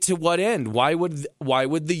 To what end? Why would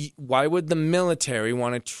the military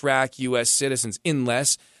want to track U.S. citizens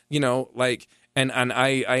unless And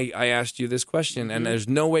I asked you this question, and there's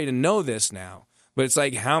no way to know this now. But it's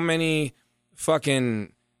like, how many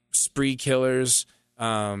fucking spree killers,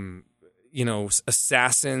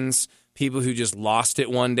 assassins, people who just lost it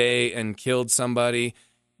one day and killed somebody,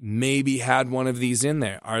 maybe had one of these in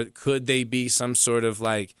there? Could they be some sort of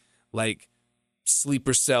like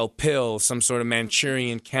sleeper cell pill, some sort of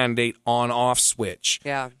Manchurian candidate on-off switch?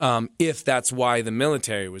 Yeah. If that's why the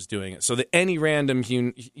military was doing it, so that any random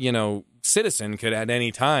citizen could at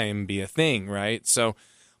any time be a thing, right? So,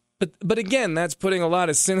 but again, that's putting a lot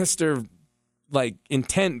of sinister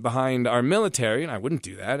intent behind our military, and I wouldn't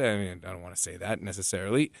do that. I mean, I don't want to say that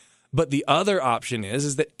necessarily. But the other option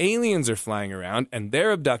is that aliens are flying around and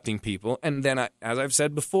they're abducting people. And then, as I've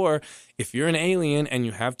said before, if you're an alien and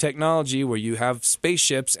you have technology where you have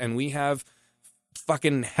spaceships and we have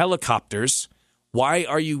fucking helicopters, why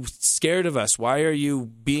are you scared of us? Why are you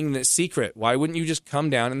being the secret? Why wouldn't you just come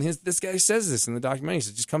down? And this guy says this in the documentary. He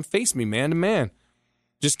says, just come face me, man to man.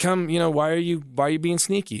 Just come, why are you being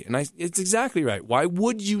sneaky? And it's exactly right. Why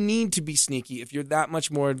would you need to be sneaky if you're that much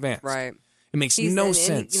more advanced? Right. It makes no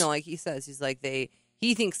sense. And, like he says, he's like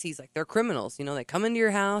he thinks they're criminals. They come into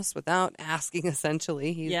your house without asking.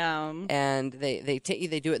 Essentially, Yeah. And they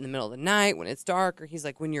do it in the middle of the night when it's dark, or he's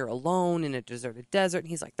like when you're alone in a deserted desert. And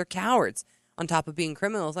he's like, they're cowards on top of being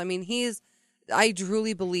criminals. I mean, I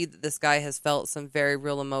truly believe that this guy has felt some very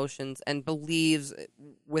real emotions and believes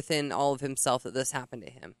within all of himself that this happened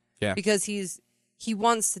to him. Yeah. Because he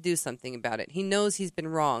wants to do something about it. He knows he's been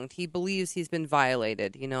wronged. He believes he's been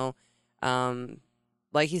violated.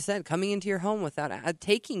 Like he said, coming into your home without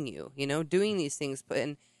taking you, doing these things.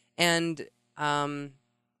 And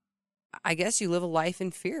I guess you live a life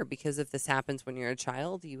in fear because if this happens when you're a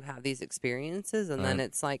child, you have these experiences, and then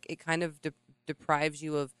it's like it kind of deprives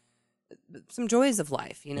you of some joys of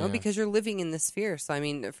life, because you're living in this fear. So, I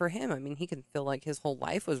mean, for him, he can feel like his whole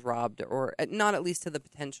life was robbed, or not at least to the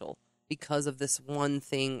potential, because of this one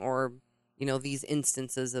thing or, these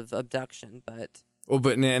instances of abduction. But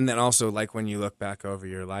and then also, like, when you look back over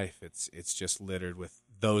your life, it's just littered with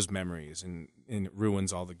those memories, and it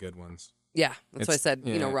ruins all the good ones. yeah, that's why I said,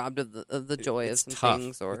 yeah. Robbed of the joy of It's some tough.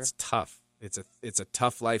 things. Or It's tough. It's a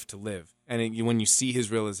tough life to live. And when you see his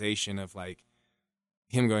realization of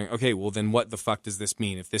him going, okay, well then what the fuck does this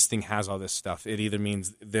mean? If this thing has all this stuff, it either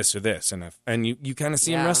means this or this, and you kind of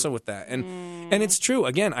see him wrestle with that, and it's true.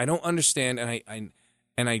 Again, I don't understand,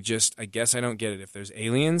 and I guess I don't get it. If there's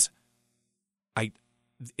aliens,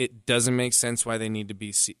 it doesn't make sense why they need to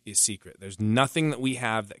be a secret. There's nothing that we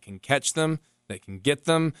have that can catch them, that can get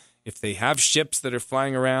them. if they have ships that are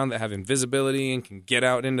flying around that have invisibility and can get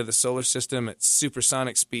out into the solar system at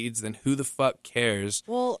supersonic speeds, then who the fuck cares?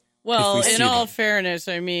 Well, Well, if we in see all them. fairness,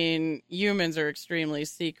 I mean, humans are extremely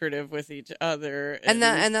secretive with each other. and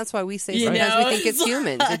that's why we say You sometimes know, we think it's it's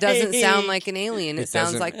humans. It doesn't sound like- like an alien. It, It sounds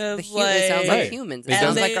doesn't- like It's it sounds like Right. humans. It It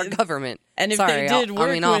sounds doesn't- like our government. And if Sorry, they did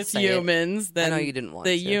work I'll with say it. humans, then I know you didn't want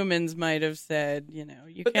the to. humans might have said, you know,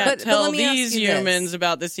 you But- can't but tell let me ask these you this. humans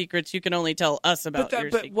about the secrets. You can only tell us about your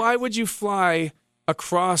But secrets. why would you fly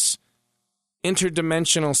across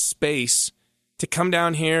interdimensional space to come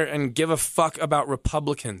down here and give a fuck about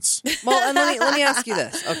Republicans? Well, and let me ask you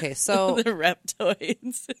this. Okay, so the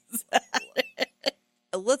reptoids? Is that it?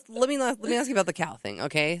 let me ask you about the cow thing.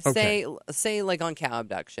 Okay, Okay. say like on cow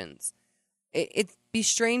abductions, it'd be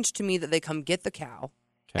strange to me that they come get the cow.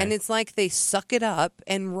 Okay. And it's like they suck it up,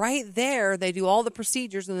 and right there they do all the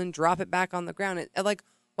procedures and then drop it back on the ground. Like,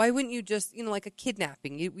 why wouldn't you just, like a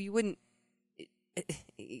kidnapping? You wouldn't,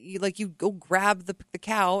 you go grab the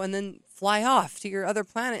cow and then fly off to your other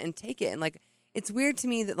planet and take it. And like, it's weird to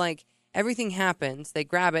me that like everything happens, they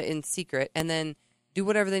grab it in secret and then do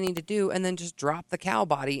whatever they need to do, and then just drop the cow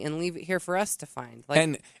body and leave it here for us to find.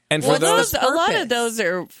 Like, and for Well, those, a lot purpose? of those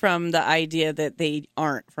are from the idea that they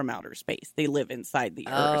aren't from outer space; they live inside the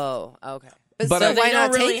Earth. oh, okay. But so I- they why don't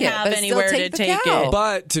not really take it? have But still anywhere to take the take cow. it.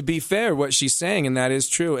 but to be fair, what she's saying, and that is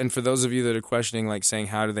true, and for those of you that are questioning, like saying,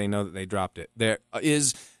 how do they know that they dropped it? There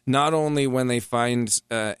is not only when they find,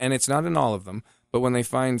 and it's not in all of them, but when they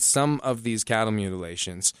find some of these cattle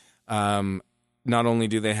mutilations, not only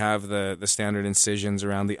do they have the standard incisions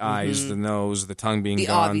around the eyes, the nose, the tongue being the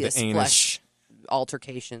gone, obvious the anus. flesh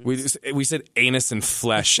altercations. We said anus and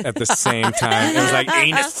flesh at the same time. It was like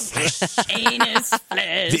anus flesh. Anus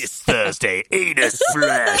flesh. This Thursday, anus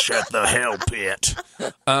flash at the Hell Pit.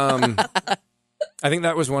 I think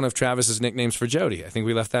that was one of Travis's nicknames for Jody. I think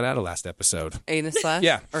we left that out of last episode. Anus flesh?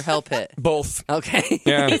 Yeah. Or hell pit? Both. Okay.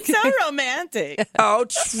 Yeah. It's so romantic. Oh,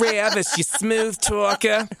 Travis, you smooth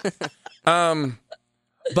talker.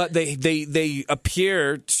 But they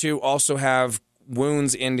appear to also have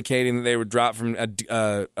wounds indicating that they were dropped from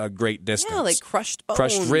a great distance. Yeah, like crushed bones.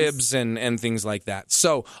 crushed ribs and things like that.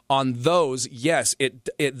 So on those, yes,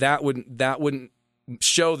 that wouldn't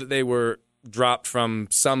show that they were dropped from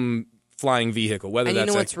some flying vehicle. Whether And you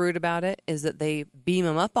that's know what's rude about it is that they beam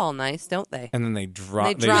them up all nice, don't they? and then they drop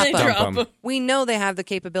They drop dump 'em. them. We know they have the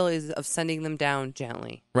capabilities of sending them down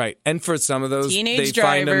gently. Right. And for some of those, Teenage they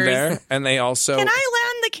find them drivers. there, and they also Can I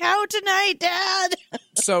land the cow tonight, Dad?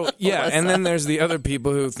 So yeah, and then there's the other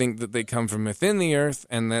people who think that they come from within the earth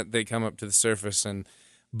and that they come up to the surface.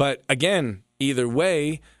 But again, either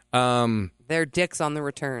way, Their dicks on the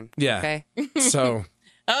return. yeah. Okay? So,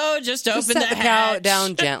 Oh, just open Just set the cow hatch.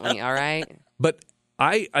 down gently, all right? but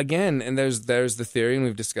and there's the theory, and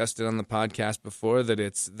we've discussed it on the podcast before that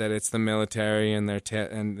it's the military and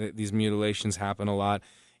these mutilations happen a lot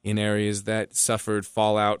in areas that suffered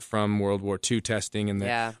fallout from World War II testing, and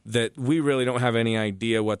that we really don't have any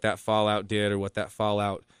idea what that fallout did or what that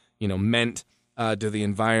fallout meant to the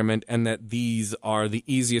environment, and that these are the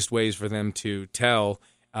easiest ways for them to tell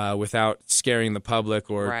without scaring the public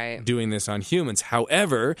or Right. doing this on humans.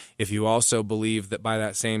 However, if you also believe that by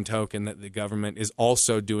that same token that the government is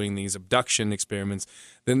also doing these abduction experiments,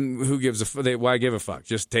 then who gives why give a fuck?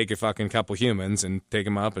 Just take a fucking couple humans and take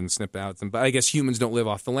them up and snip out them. But I guess humans don't live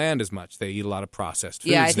off the land as much. They eat a lot of processed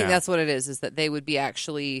foods Yeah, I think now. that's what it is that they would be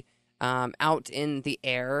actually out in the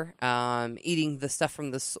air, eating the stuff from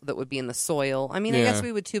that would be in the soil. I mean, I guess Yeah.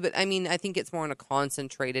 we would too, but I mean, I think it's more in a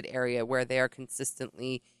concentrated area where they are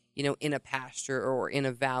consistently, in a pasture or in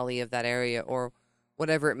a valley of that area or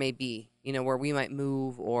whatever it may be, where we might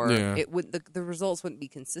move or Yeah. it would the results wouldn't be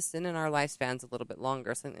consistent and our lifespan's a little bit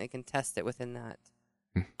longer, so they can test it within that.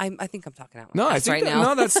 I think I'm talking out No, I loud think right that, now.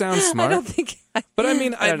 no, that sounds I smart. don't think. But I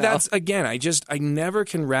mean, don't know. that's again, I never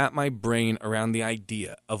can wrap my brain around the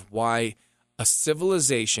idea of why a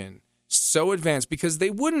civilization so advanced, because they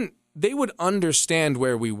would understand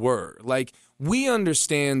where we were. Like, we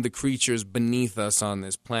understand the creatures beneath us on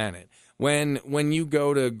this planet. When you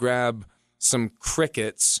go to grab some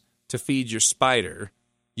crickets to feed your spider,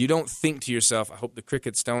 you don't think to yourself, I hope the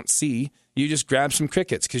crickets don't see. You just grab some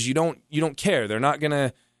crickets because you don't care.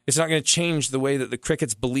 It's not gonna change the way that the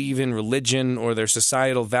crickets believe in religion or their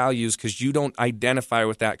societal values because you don't identify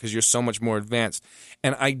with that because you're so much more advanced.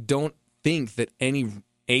 And I don't think that any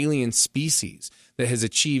alien species that has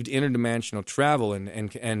achieved interdimensional travel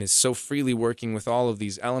and is so freely working with all of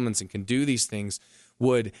these elements and can do these things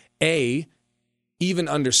would even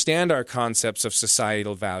understand our concepts of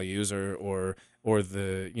societal values or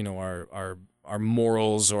the our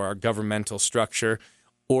morals or our governmental structure,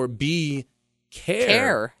 or B, care.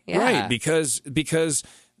 Care, yeah. Right, because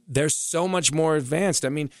they're so much more advanced. I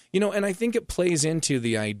mean, and I think it plays into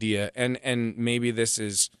the idea, and maybe this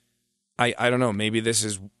is, I don't know, maybe this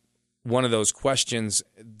is one of those questions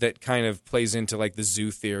that kind of plays into like the zoo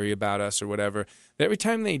theory about us or whatever. That every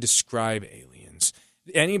time they describe aliens,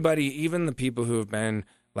 anybody, even the people who have been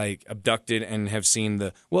like abducted and have seen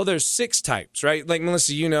there's 6 types, right? Like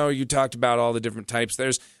Melissa, you talked about all the different types.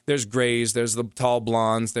 There's grays, there's the tall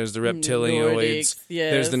blondes, there's the reptilioids, Nordics,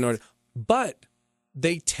 yes. there's the Nordic. But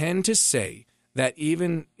they tend to say that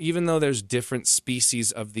even though there's different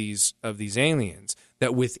species of these aliens,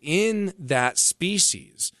 that within that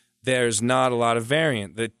species there's not a lot of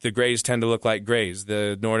variant. The grays tend to look like grays,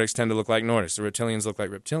 the Nordics tend to look like Nordics, the reptilians look like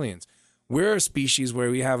reptilians. We're a species where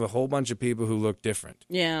we have a whole bunch of people who look different.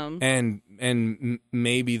 Yeah. And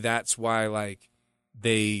maybe that's why like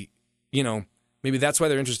they, maybe that's why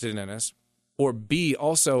they're interested in us. Or B,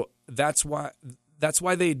 also that's why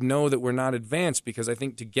they'd know that we're not advanced, because I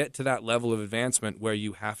think to get to that level of advancement where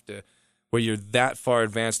you're that far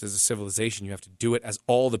advanced as a civilization, you have to do it as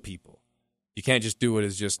all the people. You can't just do it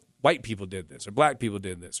as just white people did this, or black people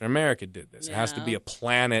did this, or America did this. It has to be a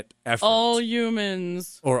planet effort. All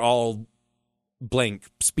humans. Or all blank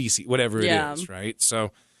species, whatever it is, right?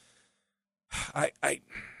 So I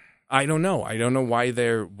don't know. I don't know why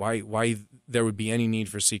there would be any need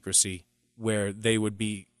for secrecy where they would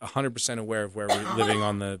be 100% aware of where we're living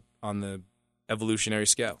on the evolutionary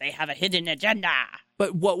scale. They have a hidden agenda.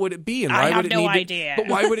 But what would it be? And I why have would it no need idea. But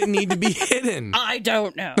why would it need to be hidden? I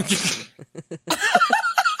don't know.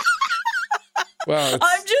 Well,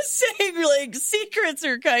 I'm just saying, like, secrets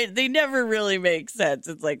are they never really make sense.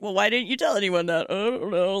 It's like, well, why didn't you tell anyone that? I don't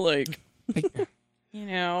know, like,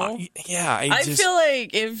 I feel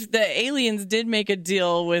like if the aliens did make a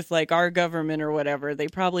deal with, like, our government or whatever, they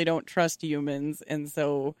probably don't trust humans, and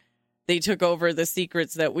so they took over the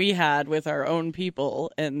secrets that we had with our own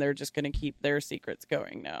people, and they're just going to keep their secrets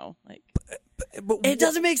going now. Like, but it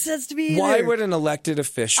doesn't make sense to me either. Why would an elected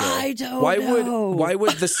official? I don't know. Why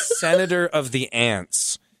would the senator of the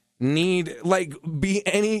ants need be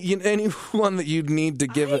anyone that you'd need to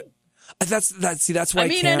give it? That's why I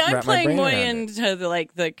mean, can't and I'm wrap my playing brain more around it. into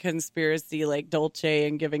the conspiracy, like Dolce,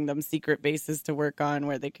 and giving them secret bases to work on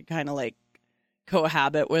where they could kind of like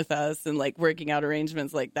cohabit with us and like working out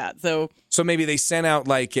arrangements like that. So maybe they sent out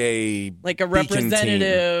like a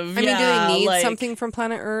representative. I mean, do they need something from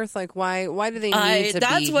planet Earth? Like, why do they need to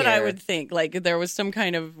that's be what here? I would think. Like, there was some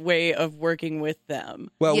kind of way of working with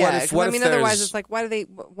them. Well, yeah, what if otherwise it's like, why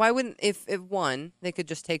wouldn't, if one, they could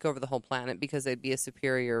just take over the whole planet because they'd be a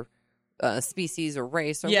superior species or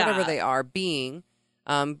race or whatever they are being,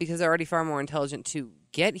 because they're already far more intelligent to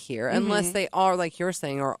get here, unless they are, like you're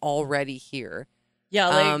saying, are already here. Yeah,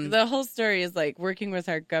 like the whole story is like working with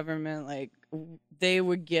our government, like they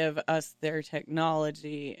would give us their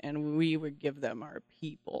technology and we would give them our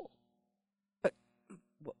people. But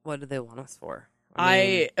what do they want us for?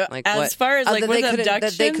 As far as like with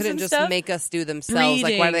abductions they couldn't and just stuff, make us do themselves.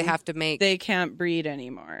 Like, why do they have to make? They can't breed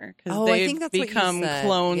anymore because I they've think that's what you become said.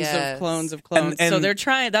 clones Yes. of clones of clones. And so they're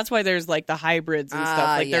trying. That's why there's like the hybrids and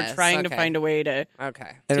stuff. Like they're trying to find a way to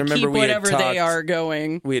Okay. And remember, keep we had whatever they are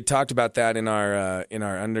going. We had talked about that in our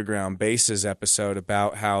underground bases episode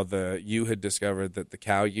about how you had discovered that the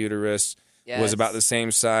cow uterus was about the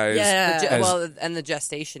same size. Yeah. And the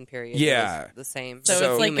gestation period. Yeah. was the same.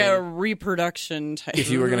 So it's like a reproduction type. If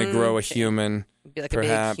you were going to grow a human, It'd be like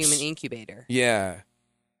perhaps. a big human incubator. Yeah.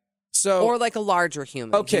 So Or like a larger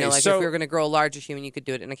human. Okay, like so- if we were going to grow a larger human, you could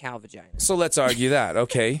do it in a cow vagina. So let's argue that,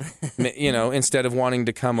 okay? Instead of wanting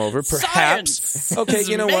to come over, perhaps. Science Okay, is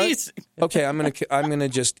you know amazing. what? Okay, I'm gonna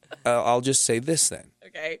just I'll just say this then.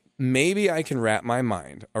 Okay. Maybe I can wrap my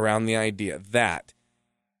mind around the idea that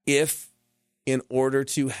if, in order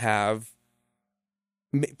to have,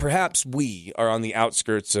 perhaps we are on the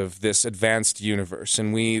outskirts of this advanced universe,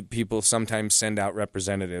 and people sometimes send out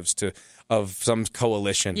representatives of some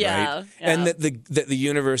coalition, right? Yeah. And that the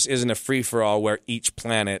universe isn't a free for all where each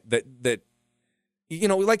planet that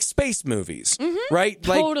like space movies, right?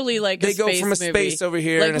 Totally like they a go space from a movie. space over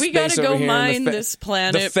here Like, and a we space gotta go over here. mine and this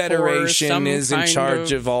planet The for Federation some is in kind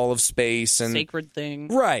charge of of all of space and sacred thing.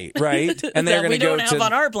 right, and they're that going we to go don't have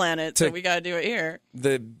on to our planet, so to- we got to do it here.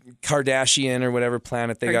 the Kardashian or whatever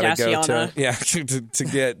planet they got to go to, Kardashiana. to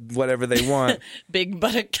get whatever they want. Big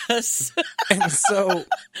butticus. And so,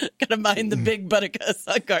 Gotta mind the big butticus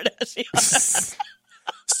on Kardashian.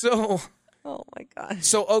 so Oh my gosh.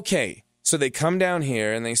 So, okay. So they come down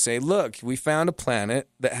here and they say, look, we found a planet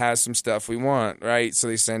that has some stuff we want, right? So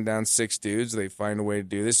they send down 6 dudes. They find a way to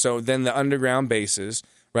do this. So then the underground bases,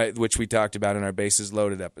 right? Which we talked about in our Bases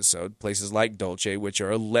Loaded episode. Places like Dulce, which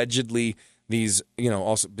are allegedly these,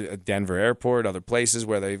 also Denver Airport, other places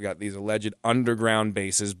where they've got these alleged underground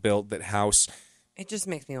bases built that house It just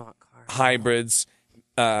makes me want cars. hybrids,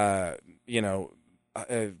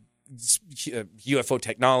 UFO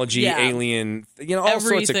technology, Yeah. alien, all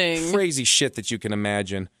sorts of Everything. crazy shit that you can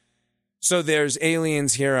imagine. So there's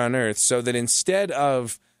aliens here on Earth, so that instead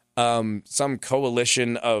of some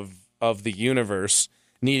coalition of the universe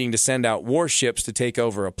needing to send out warships to take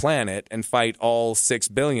over a planet and fight all 6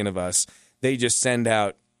 billion of us, they just send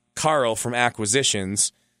out Carl from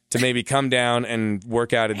Acquisitions to maybe come down and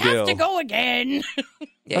work out a deal. Have to go again.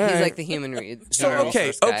 Yeah, All he's right. like the human read. So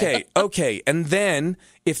okay. And then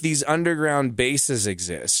if these underground bases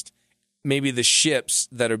exist, maybe the ships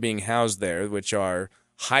that are being housed there, which are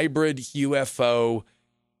hybrid UFO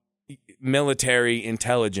military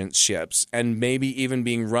intelligence ships, and maybe even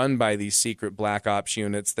being run by these secret black ops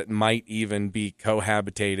units that might even be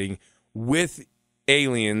cohabitating with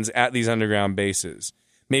aliens at these underground bases.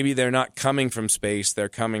 Maybe they're not coming from space, they're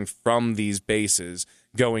coming from these bases,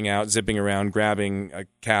 going out, zipping around, grabbing a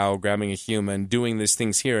cow, grabbing a human, doing these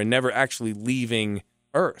things here, and never actually leaving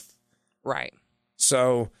Earth. Right.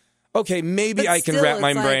 So, okay, maybe But I can still, wrap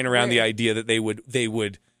my it's brain like around the we're- idea that they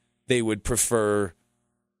would prefer,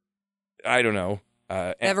 I don't know,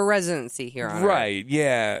 They have a residency here on Earth. right?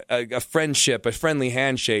 Yeah, a friendship, a friendly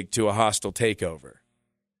handshake to a hostile takeover,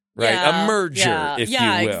 right? Yeah, A merger, yeah, if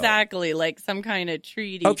yeah, you will. exactly. Like some kind of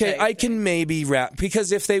treaty. Okay, type I thing. can maybe wrap,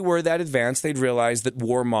 because if they were that advanced, they'd realize that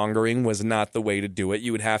warmongering was not the way to do it.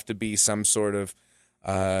 You would have to be some sort of,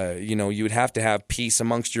 you would have to have peace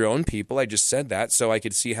amongst your own people. I just said that, so I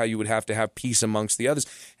could see how you would have to have peace amongst the others.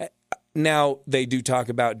 Now, they do talk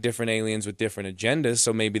about different aliens with different agendas,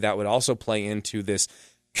 so maybe that would also play into this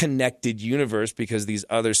connected universe because these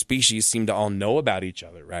other species seem to all know about each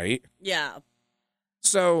other, right? Yeah.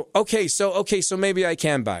 So maybe I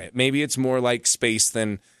can buy it. Maybe it's more like space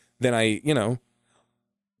than I.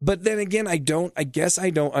 But then again, I guess I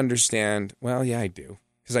don't understand. Well, yeah, I do,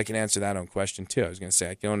 because I can answer that own question too. I was going to say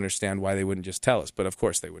I don't understand why they wouldn't just tell us, but of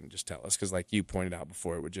course they wouldn't just tell us, because like you pointed out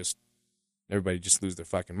before, it would just everybody just lose their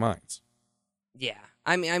fucking minds. Yeah.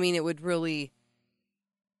 I mean, it would really.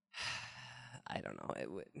 I don't know. It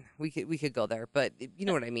would. We could go there, but you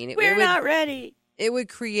know what I mean. We're not ready. It would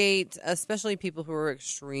create, especially people who are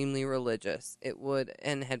extremely religious. It would,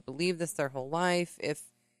 and had believed this their whole life. If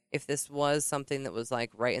this was something that was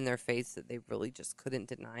like right in their face that they really just couldn't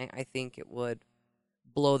deny, I think it would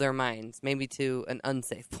blow their minds, maybe to an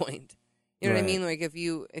unsafe point. You know what I Right. mean? Like if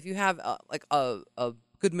you have a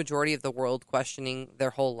good majority of the world questioning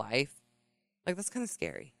their whole life, like that's kind of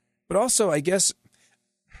scary. But also, I guess,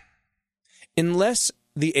 unless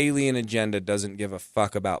the alien agenda doesn't give a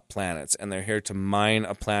fuck about planets and they're here to mine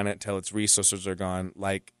a planet till its resources are gone,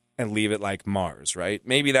 and leave it like Mars, right?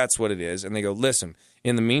 Maybe that's what it is. And they go, listen,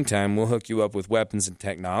 in the meantime, we'll hook you up with weapons and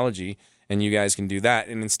technology, and you guys can do that.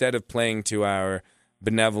 And instead of playing to our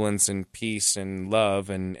benevolence and peace and love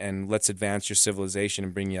and let's advance your civilization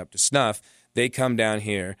and bring you up to snuff, they come down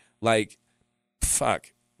here like a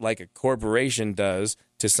corporation does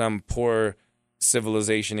to some poor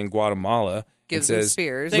civilization in Guatemala. Gives and them says,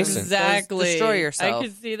 spears. listen, Exactly. Destroy yourself. I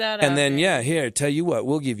could see that. and then, happening. here, tell you what,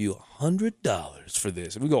 we'll give you $100 for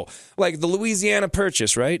this. And we go, like the Louisiana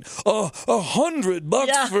Purchase, right? $100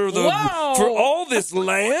 Yeah. Wow. for all this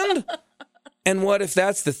land? And what if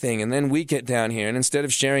that's the thing? And then we get down here, and instead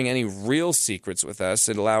of sharing any real secrets with us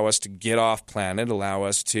that allow us to get off planet, allow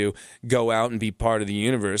us to go out and be part of the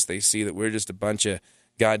universe, they see that we're just a bunch of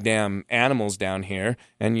goddamn animals down here.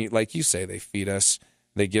 And like you say, they feed us.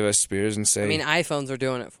 They give us spears and say, I mean, iPhones are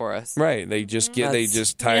doing it for us. right. They just tide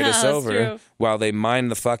Yeah, us that's over true. while they mine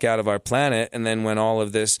the fuck out of our planet. And then when all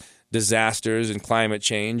of this disasters and climate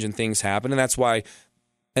change and things happen, and that's why.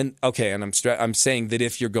 And okay, and I'm saying that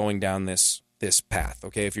if you're going down this path,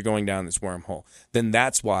 okay, if you're going down this wormhole, then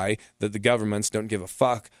that's why that the governments don't give a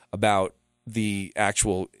fuck about the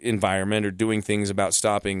actual environment or doing things about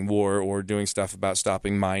stopping war or doing stuff about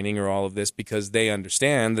stopping mining or all of this, because they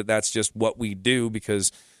understand that that's just what we do,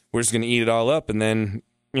 because we're just going to eat it all up, and then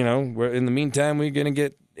we're in the meantime we're going to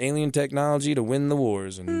get alien technology to win the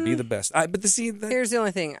wars and be the best. Here's the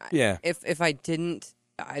only thing. Yeah. If I didn't,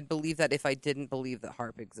 I'd believe that if I didn't believe that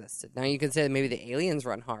HARP existed. Now you can say that maybe the aliens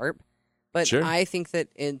run HARP, but Sure. I think that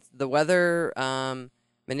it's the weather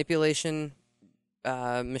manipulation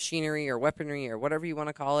machinery or weaponry or whatever you want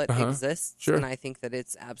to call it exists, Sure. and I think that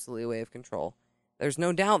it's absolutely a way of control. There's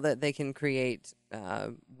no doubt that they can create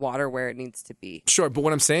water where it needs to be. Sure, but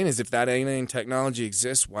what I'm saying is, if that alien technology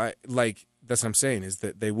exists, why? Like, that's what I'm saying, is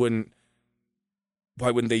that they wouldn't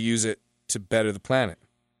why wouldn't they use it to better the planet?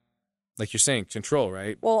 Like you're saying, control,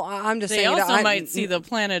 right? Well, I'm just They saying. also might see the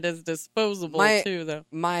planet as disposable too, though.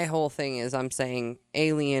 My whole thing is, I'm saying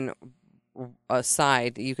alien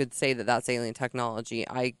aside, you could say that that's alien technology.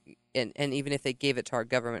 And even if they gave it to our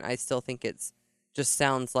government, I still think it's just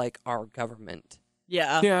sounds like our government.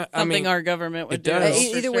 Yeah, something our government would do.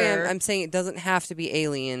 Either way, I'm saying it doesn't have to be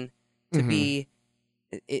alien to be.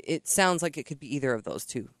 It sounds like it could be either of those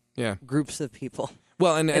two groups of people.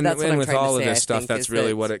 Well, and with all of this stuff, that's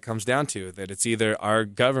really that what it comes down to, that it's either our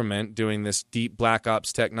government doing this deep black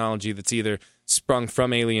ops technology that's either sprung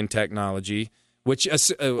from alien technology, which...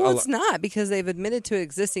 well, it's not, because they've admitted to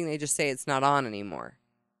existing. They just say it's not on anymore.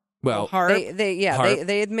 Well, HAARP?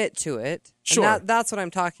 They admit to it. Sure. And that's what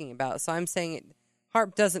I'm talking about. So I'm saying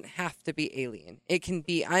HAARP doesn't have to be alien. It can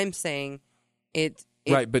be, I'm saying it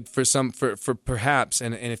right, but for perhaps,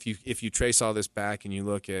 and if you trace all this back and you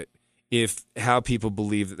look at how people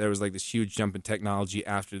believe that there was like this huge jump in technology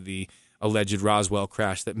after the alleged Roswell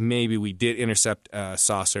crash, that maybe we did intercept a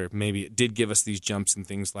saucer, maybe it did give us these jumps in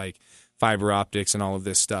things like fiber optics and all of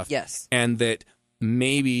this stuff. Yes. And that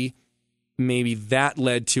maybe that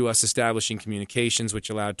led to us establishing communications, which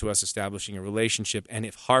allowed to us establishing a relationship. And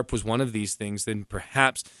if HAARP was one of these things, then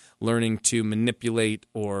perhaps learning to manipulate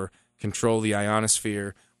or control the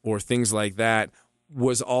ionosphere or things like that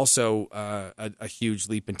was also a huge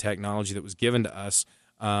leap in technology that was given to us.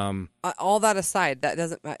 All that aside,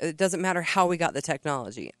 it doesn't matter how we got the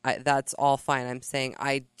technology. That's all fine. I'm saying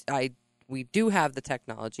we do have the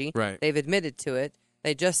technology. Right. They've admitted to it.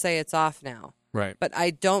 They just say it's off now. Right. But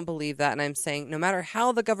I don't believe that, and I'm saying no matter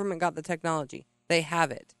how the government got the technology, they have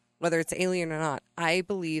it, whether it's alien or not. I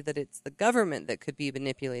believe that it's the government that could be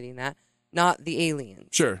manipulating that, not the aliens.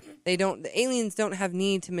 Sure. The aliens don't have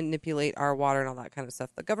need to manipulate our water and all that kind of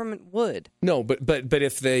stuff. The government would. No, but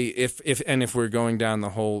if we're going down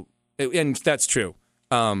the whole, and that's true.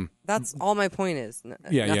 That's all my point is.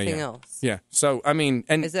 Nothing else. Yeah. So I mean,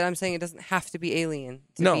 and is that I'm saying it doesn't have to be alien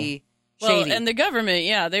to No. be shady. Well, and the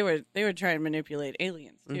government, they would try and manipulate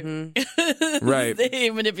aliens too. Right.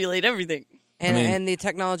 They manipulate everything. And the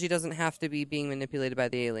technology doesn't have to be being manipulated by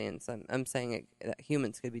the aliens. I'm saying that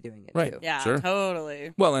humans could be doing it Right. too. Yeah, Sure.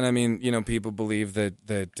 totally. Well, and I mean, people believe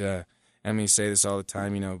that I mean, say this all the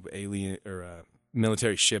time. Alien or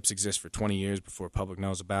military ships exist for 20 years before public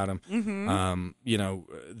knows about them.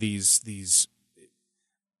 Mm-hmm. These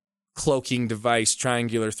cloaking device,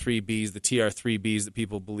 triangular 3Bs, the TR3Bs that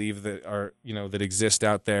people believe that are that exist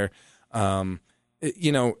out there.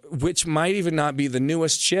 Which might even not be the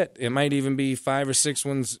newest shit. It might even be 5 or 6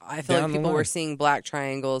 ones. I feel down like the people line. were seeing black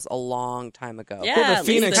triangles a long time ago. Yeah, Well, at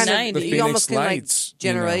least the 90s. You almost can lights,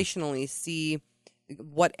 generationally see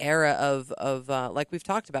what era of like we've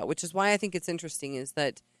talked about, which is why I think it's interesting is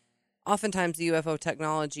that oftentimes the UFO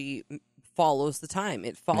technology follows the time.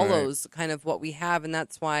 It follows kind of what we have, and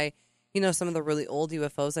that's why some of the really old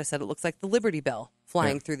UFOs, I said it looks like the Liberty Bell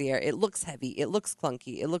flying through the air. It looks heavy. It looks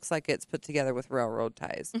clunky. It looks like it's put together with railroad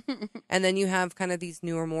ties. And then you have kind of these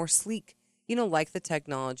newer, more sleek, like the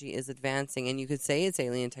technology is advancing. And you could say it's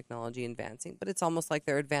alien technology advancing, but it's almost like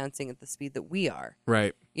they're advancing at the speed that we are.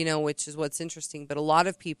 Right. Which is what's interesting. But a lot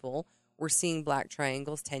of people were seeing black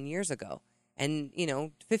triangles 10 years ago and,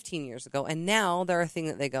 15 years ago. And now they're a thing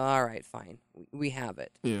that they go, all right, fine. We have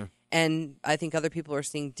it. Yeah. And I think other people are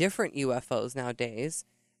seeing different UFOs nowadays.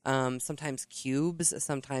 Sometimes cubes,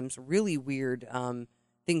 sometimes really weird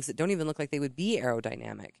things that don't even look like they would be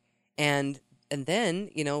aerodynamic. And then,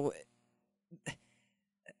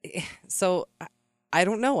 so I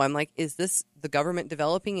don't know. I'm like, is this the government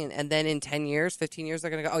developing? And then in 10 years, 15 years,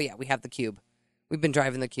 they're going to go, oh, yeah, we have the cube. We've been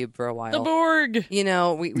driving the cube for a while. The Borg.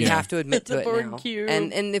 We have to admit to The it Borg now. cube.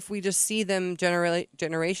 And if we just see them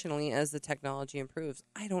generationally as the technology improves,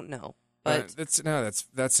 I don't know. But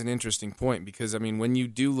that's an interesting point, because I mean, when you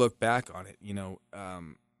do look back on it,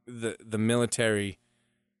 the military,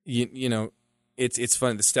 it's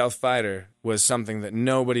funny. The stealth fighter was something that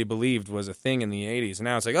nobody believed was a thing in the 80s, and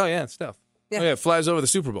now it's like, oh yeah, it's stealth. Yeah. Oh yeah, it flies over the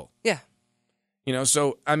Super Bowl. yeah.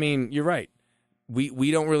 So I mean, you're right.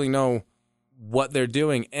 We don't really know what they're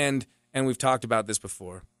doing, and we've talked about this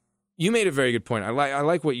before. You made a very good point. I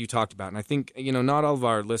like what you talked about, and I think not all of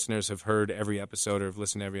our listeners have heard every episode or have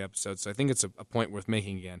listened to every episode, so I think it's a point worth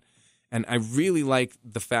making again. And I really like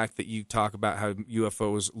the fact that you talk about how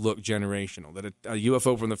UFOs look generational. That a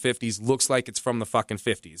UFO from the 50s looks like it's from the fucking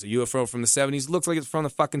 50s. A UFO from the 70s looks like it's from the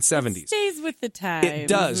fucking 70s. It stays with the time. It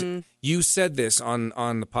does. Mm-hmm. You said this on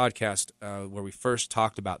the podcast where we first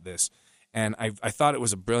talked about this, and I thought it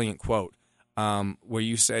was a brilliant quote where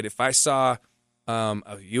you said, if I saw a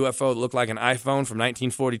UFO that looked like an iPhone from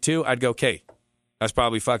 1942, I'd go, okay, That's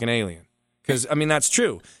probably fucking alien. Because, I mean, that's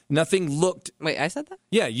true. Nothing looked... Wait, I said that?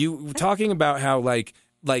 Yeah, you talking about how, like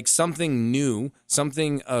something new,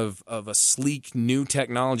 something of a sleek new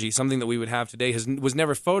technology, something that we would have today was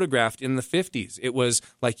never photographed in the 50s. It was,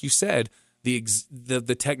 like you said,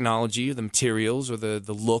 the technology, the materials, or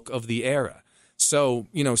the look of the era. So,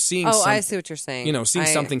 seeing I see what you're saying. Seeing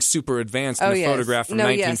something super advanced in a photograph from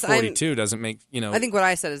 1942 doesn't make, I think what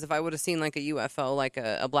I said is if I would have seen like a UFO, like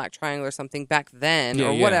a black triangle or something back then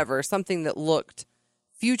whatever, something that looked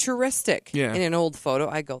futuristic in an old photo,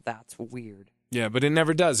 I go, that's weird. Yeah, but it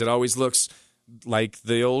never does. It always looks like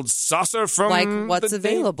the old saucer from like what's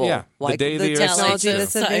available. The day the technology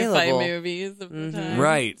that's available. Sci-fi movies of the time.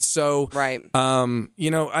 Right. So, right.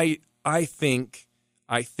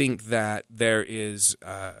 I think that there is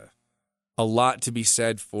a lot to be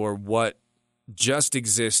said for what just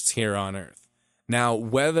exists here on Earth. Now,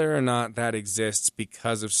 whether or not that exists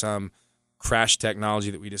because of some crash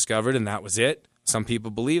technology that we discovered and that was it, some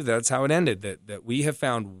people believe that's how it ended, that we have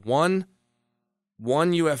found one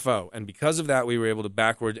UFO, and because of that, we were able to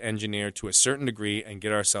backward engineer to a certain degree and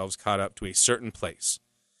get ourselves caught up to a certain place.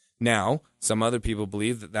 Now, some other people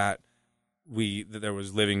believe that there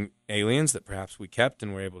was living aliens that perhaps we kept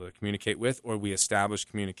and were able to communicate with, or we established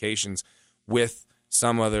communications with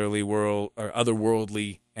some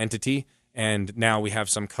otherworldly entity, and now we have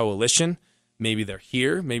some coalition. Maybe they're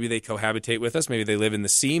here. Maybe they cohabitate with us. Maybe they live in the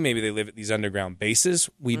sea. Maybe they live at these underground bases.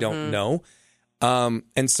 We don't know. And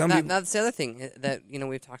that's the other thing that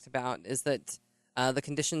we've talked about is that the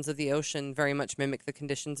conditions of the ocean very much mimic the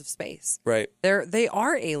conditions of space. Right. They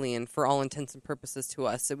are alien for all intents and purposes to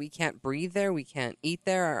us. So we can't breathe there. We can't eat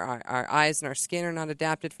there. Our eyes and our skin are not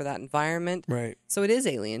adapted for that environment. Right. So it is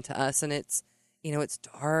alien to us, and it's it's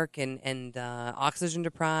dark and oxygen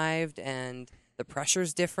deprived, and the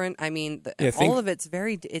pressure's different. I mean, all of it's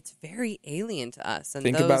very alien to us. And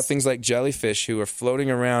think about things like jellyfish who are floating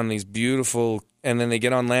around these beautiful, and then they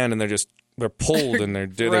get on land and they're pulled and they're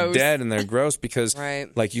dead and they're gross because,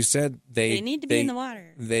 like you said, they need to be in the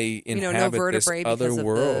water. They inhabit no vertebrae this other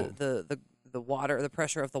world. The water, the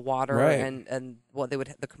pressure of the water, and what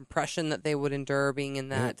the compression that they would endure being in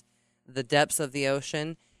the depths of the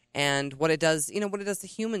ocean. And what it does, what it does to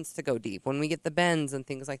humans to go deep when we get the bends and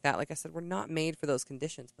things like that. Like I said, we're not made for those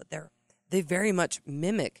conditions, but they very much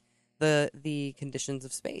mimic the conditions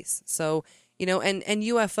of space. So, and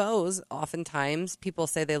UFOs, oftentimes people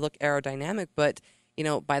say they look aerodynamic, but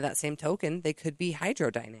by that same token, they could be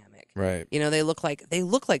hydrodynamic. Right. They look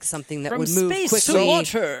like something that From would move space quickly to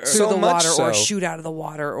water. through the water or shoot out of the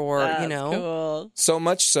water or That's cool. So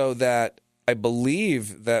much so that I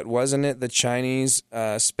believe that wasn't it the Chinese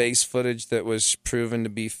space footage that was proven to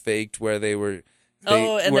be faked, where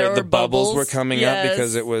where the bubbles were coming up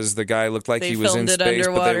because it was the guy looked like he was in space,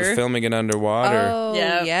 but they were filming it underwater. Oh,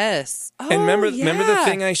 yes. And remember the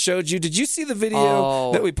thing I showed you? Did you see the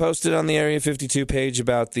video that we posted on the Area 52 page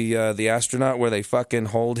about the astronaut where they fucking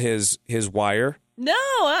hold his wire? No.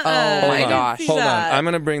 Oh my gosh. Hold on. I'm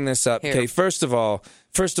going to bring this up. Okay, first of all,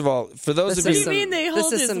 for those of you, What do you mean they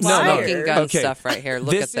hold his some wire? smoking gun stuff right here.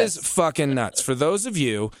 Look at this. This is fucking nuts. For those of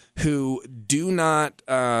you who do not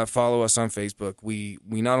follow us on Facebook, we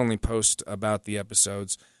not only post about the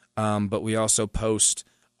episodes, but we also post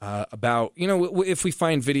about if we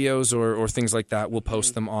find videos or things like that, we'll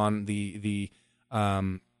post them on the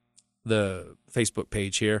Facebook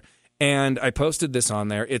page here. And I posted this on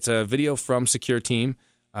there. It's a video from Secure Team,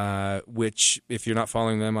 which if you're not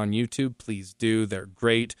following them on YouTube, please do. They're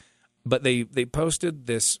great. But they posted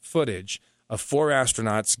this footage of 4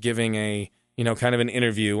 astronauts giving a kind of an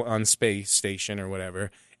interview on space station or whatever.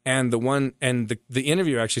 And the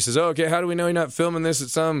interviewer actually says, "Oh, okay, how do we know you're not filming this at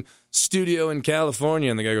some studio in California?"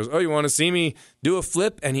 And the guy goes, "Oh, you want to see me do a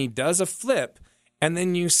flip?" And he does a flip, and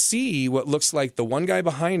then you see what looks like the one guy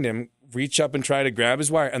behind him reach up and try to grab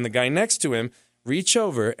his wire, and the guy next to him reach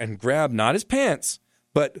over and grab not his pants,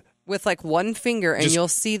 but with like one finger, and you'll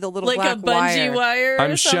see the little like black a bungee wire.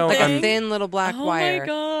 I'm showing like a thin little black wire. Oh my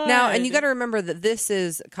god! Now, and you got to remember that this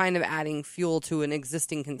is kind of adding fuel to an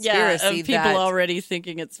existing conspiracy. Of people already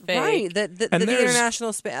thinking it's fake. Right. That the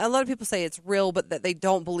international space. A lot of people say it's real, but that they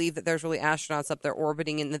don't believe that there's really astronauts up there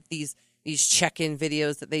orbiting, and that these check-in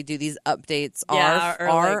videos that they do, these updates are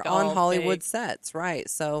like on Hollywood sets. Right.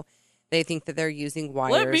 So they think that they're using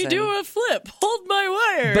wires. Let me do a flip. Hold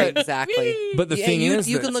my wire. But, exactly. But the thing is,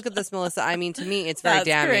 you can look at this, Melissa. I mean, to me, it's very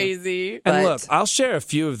damning. That's crazy. And look, I'll share a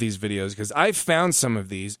few of these videos because I've found some of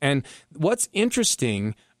these. And what's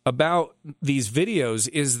interesting about these videos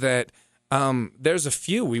is that there's a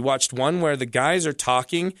few. We watched one where the guys are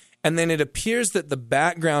talking, and then it appears that the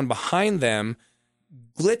background behind them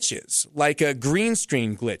glitches, like a green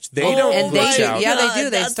screen glitch. They Oh, don't And glitch they, out. yeah, they God, do. They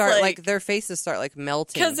that's start like- their faces start like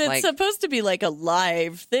melting. Because it's like, supposed to be like a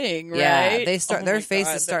live thing, right? yeah, they start Oh their my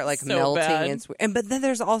faces God, start like that's so melting. bad. But then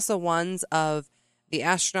there's also ones of the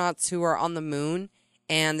astronauts who are on the moon,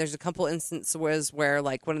 and there's a couple instances where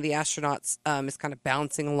like one of the astronauts is kind of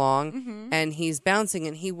bouncing along, Mm-hmm. and he's bouncing,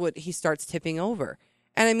 and he starts tipping over.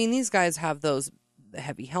 And I mean, these guys have those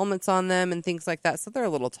heavy helmets on them and things like that, so they're a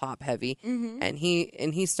little top heavy. Mm-hmm. And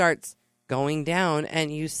he starts going down,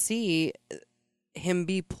 and you see him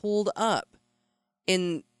be pulled up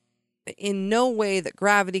in no way that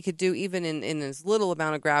gravity could do, even in as little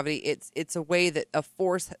amount of gravity. It's a way that a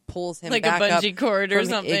force pulls him Like back a up bungee cord or from-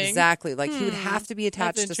 something. Exactly. Like he would have to be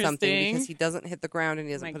attached That's to something interesting. because he doesn't hit the ground and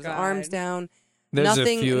he doesn't My put his arms God. down. There's a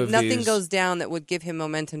few of nothing these. goes down that would give him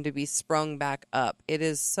momentum to be sprung back up. It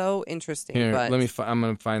is so interesting. Here, but let me. I'm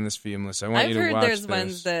going to find this for you, Melissa. I want I've you to heard watch there's this.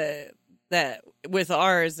 ones that with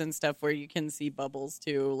ours and stuff where you can see bubbles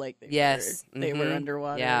too, like Yes. they were Mhm.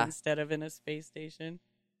 underwater Yeah. instead of in a space station.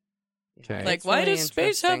 Okay. Like, It's why really does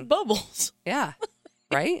space have interesting. bubbles? Yeah.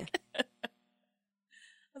 Right?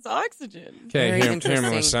 That's oxygen. Okay, Very here, interesting.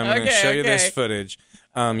 Melissa. I'm going to Okay, show you this okay. footage.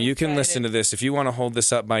 You can excited. listen to this if you want to hold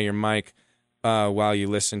this up by your mic while you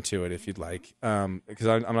listen to it, if you'd like, because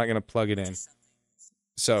I'm not going to plug it in.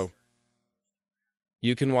 So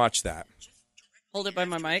you can watch that. Hold it by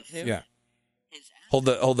my mic too. Yeah. Hold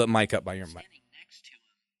the mic up by your mic.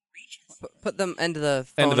 Put them into the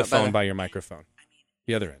phone. End of the up by phone by your microphone.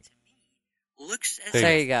 The other end. Looks as There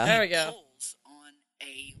There if you go. There we go. pulls on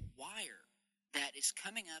a wire that is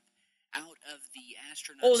coming up out of the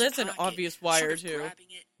astronaut. Oh, that's an obvious wire, sort of too.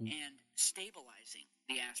 Grabbing it and stabilizing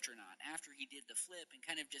the astronaut after he did the flip and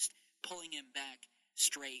kind of just pulling him back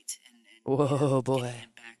straight and Whoa, boy. getting him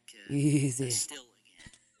back to Easy. still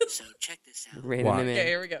again. So check this out. Reining Wow. him in. Okay,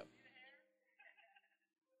 here we go.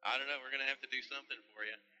 I don't know. We're gonna have to do something for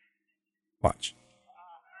you. Watch.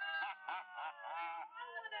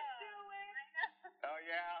 Oh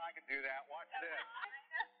yeah, I can do that. Watch this.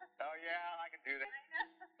 Oh yeah, I can do that.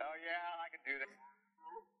 Oh yeah, I can do that.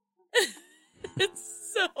 It's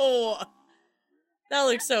so. That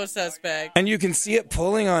looks so suspect. And you can see it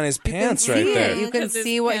pulling on his pants See right it. there. You can Because his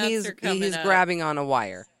see what pants are coming he's up. grabbing on a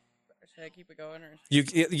wire. Should I keep it going or?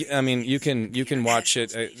 I mean, you can watch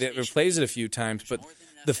it. It plays it a few times, but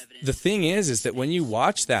the thing is that when you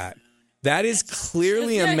watch that is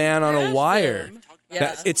clearly Yeah, a he man on a grabs wire. him.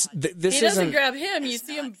 Yeah. This He doesn't isn't. grab him. You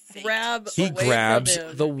see him grab. He away grabs from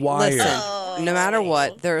him. the wire. Listen, Oh. no matter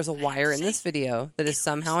what, there is a wire in this video that is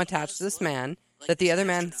somehow attached to this man that the other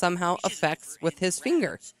man somehow affects with his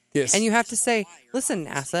finger. Yes. And you have to say, listen,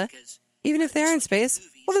 NASA, even if they're in space,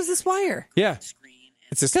 what is this wire? Yeah.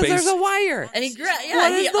 It's a Because space. there's a wire. And he What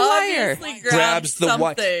he is the wire? obviously grabs the wire,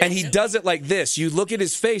 something. and he does it like this. You look at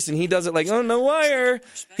his face, and he does it like, "Oh, no wire."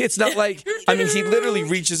 It's not like. I mean, he literally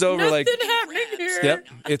reaches over like. Nothing happening here. Yep.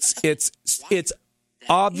 It's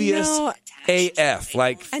obvious You know, AF.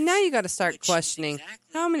 Like And now you got to start questioning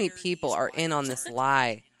how many people are in on this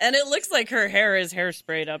lie. And it looks like her hair is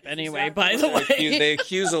hairsprayed up anyway, by the way. they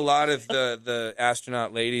accuse a lot of the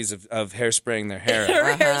astronaut ladies of hairspraying their hair.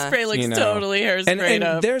 Her Up, hairspray looks you know. totally hairsprayed and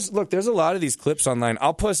up. there's a lot of these clips online.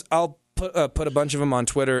 I'll put a bunch of them on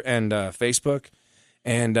Twitter and Facebook,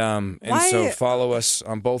 and Why- so follow us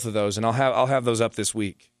on both of those, and I'll have those up this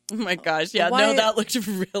week. Oh my gosh, yeah, Why- no, that looked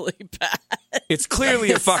really bad. It's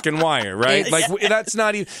clearly a fucking wire, right? Like that's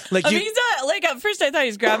not even like I you. mean, he's not, like, at first I thought he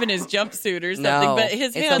was grabbing his jumpsuit or something, No, but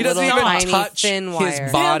his it's a hand He doesn't little even tiny, touch thin his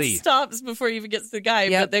wire. body. hand stops before he even gets to the guy,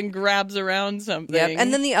 Yep. but then grabs around something. Yep.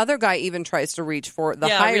 And then the other guy even tries to reach for the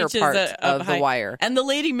Yeah, higher reaches part up of the high. wire. And the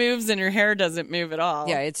lady moves and her hair doesn't move at all.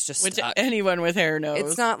 Yeah, it's just which stuck. anyone with hair knows.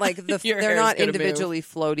 It's not like Your they're hair's not gonna move. individually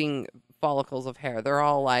floating follicles of hair. They're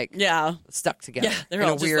all like Yeah, stuck together yeah, they're in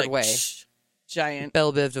all a just weird like, way. shh, giant,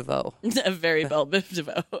 Belle Biv DeVoe. a very Belle Biv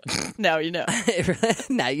DeVoe. Now you know.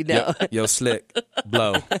 Now you know. Yo, slick,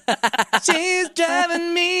 blow. She's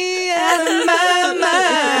driving me out of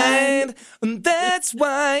my mind. And that's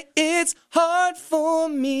why it's hard for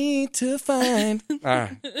me to find. All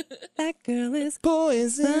right. That girl is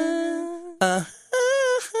Poison.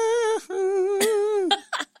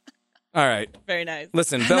 All right. Very nice.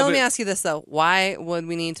 Listen, Now, let me Velvet. ask you this though: why would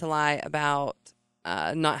we need to lie about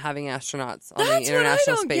not having astronauts on That's the what I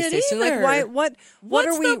International don't Space get Station? either. Like, why? What What's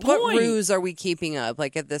are we? the What point? ruse are we keeping up?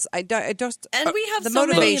 Like at this, I just And we have the so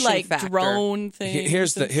many motivation like factor. drone things.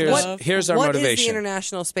 Here's the and here's stuff. here's our What is motivation. the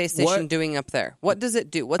International Space Station What- doing up there? What does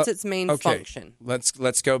it do? What's its main Okay, function?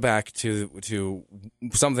 let's go back to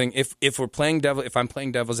something. If I'm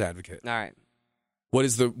playing devil's advocate, All right. what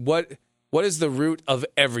What is the root of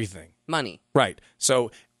everything? Money. Right.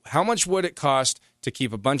 So how much would it cost to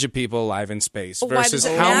keep a bunch of people alive in space But why versus does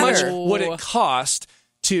it how much matter? would it cost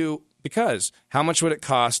to how much would it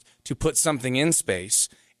cost to put something in space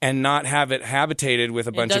and not have it habitated with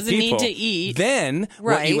a bunch of doesn't need people? to eat. Then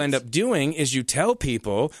what you Right. end up doing is you tell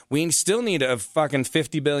people we still need a fucking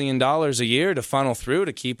 $50 billion a year to funnel through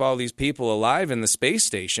to keep all these people alive in the space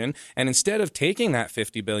station. And instead of taking that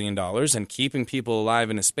 $50 billion and keeping people alive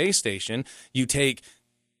in a space station, you take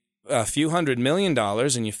a few $100 million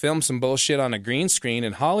and you film some bullshit on a green screen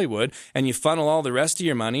in Hollywood and you funnel all the rest of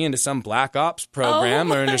your money into some black ops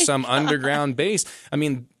program or into some underground base. I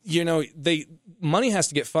mean, money has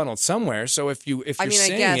to get funneled somewhere. So if you're I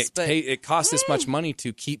saying guess, but- it costs this much money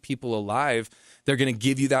to keep people alive, they're going to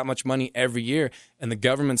give you that much money every year and the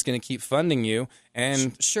government's going to keep funding you.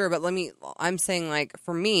 And Sure, but I'm saying, like,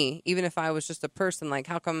 for me, even if I was just a person, like,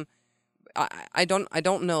 how come I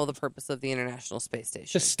don't know the purpose of the International Space Station.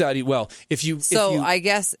 just study. Well, I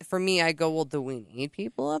guess for me, I go, well, do we need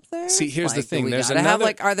people up there? See, here's the Like, do thing. we There's gotta have,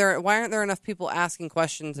 another- why aren't there enough people asking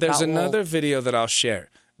questions There's about, another video that I'll share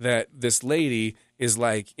that this lady is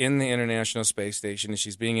like in the International Space Station and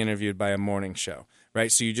she's being interviewed by a morning show,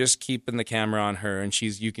 right? So you just keeping the camera on her and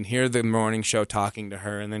you can hear the morning show talking to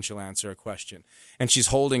her and then she'll answer a question. And she's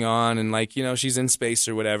holding on and like, she's in space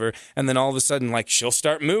or whatever. And then all of a sudden, like she'll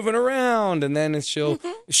start moving around and then she'll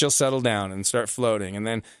settle down and start floating. And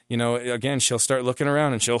then, again, she'll start looking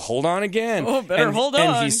around and she'll hold on again. Oh, better hold And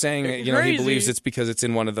on. he's saying that, he Crazy. believes it's because it's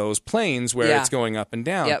in one of those planes where Yeah. it's going up and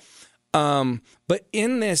down. Yep. But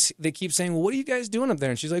in this, they keep saying, well, what are you guys doing up there?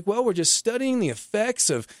 And she's like, well, we're just studying the effects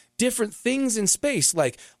of different things in space.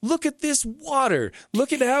 Like, look at this water.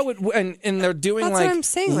 Look at how it, and they're doing That's like what I'm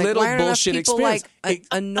saying. Like, little why aren't enough bullshit people experience. like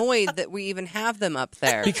annoyed that we even have them up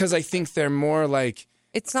there? Because I think they're more like,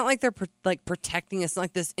 It's not like they're protecting us,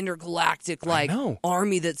 like this intergalactic know.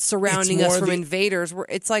 army that's surrounding It's us more from the- invaders.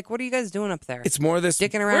 It's like, what are you guys doing up there? it's more this.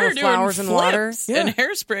 Dicking around We're with doing flowers and water. flips and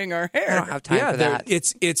hairspraying our hair. I don't have time for they're- that.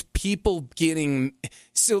 It's people getting.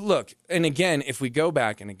 So look, and again, if we go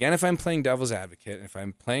back, and again, if I'm playing devil's advocate, and if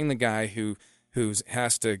I'm playing the guy who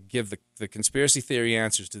has to give the conspiracy theory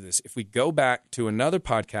answers to this, if we go back to another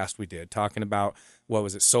podcast we did talking about what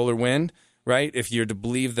was it, solar wind. Right, if you're to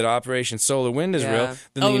believe that Operation Solar Wind is Yeah. real,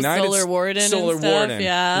 then the United Solar Warden and Solar stuff, Warden,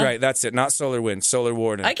 yeah. right? That's it, not Solar Wind, Solar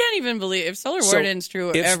Warden. I can't even believe if Solar So, Warden's true.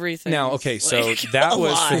 if- Everything. Now, okay, so like, that a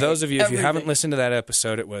was for lie. those of you if you haven't Everything. listened to that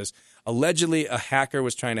episode. It was allegedly a hacker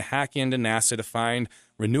was trying to hack into NASA to find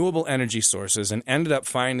renewable energy sources and ended up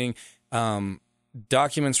finding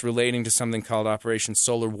documents relating to something called Operation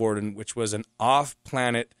Solar Warden, which was an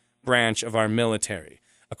off-planet branch of our military.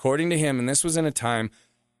 According to him, and this was in a time.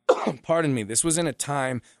 Pardon me. This was in a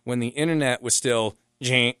time when the internet was still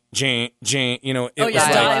it Oh was yeah,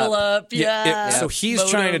 like dial up. yeah, Yeah. so he's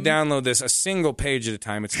trying to Modem. download this a single page at a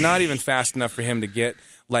time. It's not even fast enough for him to get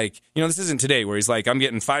this isn't today where he's like, I'm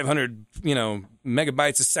getting 500,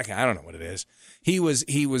 megabytes a second. I don't know what it is. He was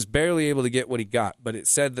barely able to get what he got, but it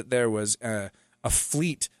said that there was a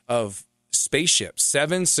fleet of spaceships,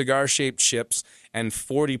 7 cigar-shaped ships and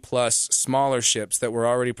 40 plus smaller ships that were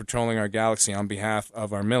already patrolling our galaxy on behalf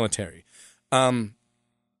of our military.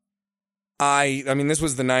 I mean, this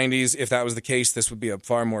was the 90s. If that was the case, this would be a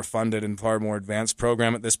far more funded and far more advanced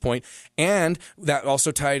program at this point. And that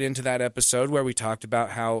also tied into that episode where we talked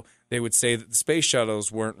about how they would say that the space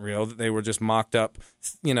shuttles weren't real, that they were just mocked up,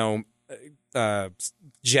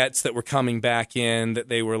 jets that were coming back in, that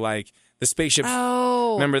they were like the spaceships.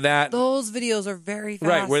 Oh, Remember that? Those videos are very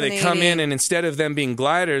fascinating. Right, where they come in and instead of them being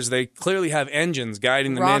gliders, they clearly have engines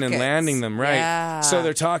guiding them in and Rockets. landing them, right? Yeah. So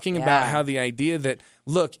they're talking about Yeah. how the idea that,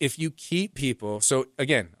 look, if you keep people, so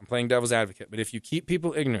again, I'm playing devil's advocate, but if you keep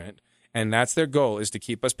people ignorant, and that's their goal, is to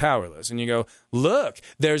keep us powerless, and you go, look,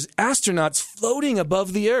 there's astronauts floating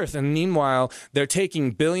above the Earth, and meanwhile, they're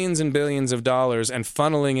taking billions and billions of dollars and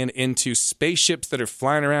funneling it into spaceships that are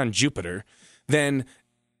flying around Jupiter, then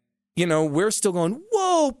we're still going,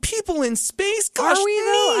 whoa, people in space, gosh, Are we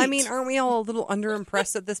though? neat. I mean, aren't we all a little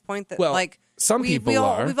underimpressed at this point? That Well, some people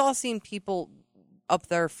are. We've all seen people up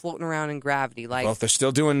there floating around in gravity, like. Well, if they're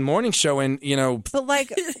still doing morning show and, But like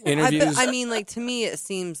Interviews. I mean, like to me, it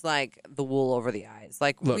seems like the wool over the eyes.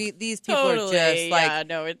 Like Look. these people Totally. are just like yeah,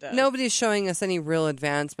 no, it does. nobody's showing us any real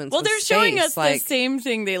advancements. Well, with they're showing space. us like, the same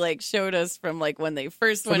thing they showed us from when they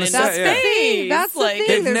first went the into start, space. yeah. That's the thing.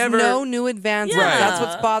 They've There's never- no new advancements. Yeah. That's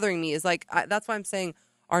what's bothering me. Is that's why I'm saying,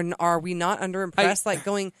 are we not underimpressed? Like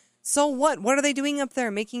going, so what? What are they doing up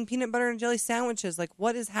there? Making peanut butter and jelly sandwiches? Like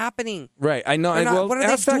what is happening? Right, I know. They're not- Well, what are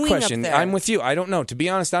they ask that doing up question. there? I'm with you. I don't know. To be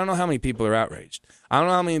honest, I don't know how many people are outraged. I don't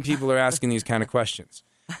know how many people are asking these kind of questions.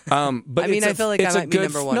 But I mean, I feel like it's I a might be good,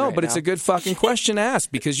 number one No, right but it's now. a good fucking question to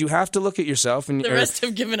ask because you have to look at yourself and The rest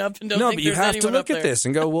have given up and don't no, think but you there's have to anyone look up at there. this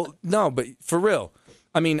and go, well, no, but for real.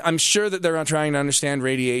 I mean, I'm sure that they're trying to understand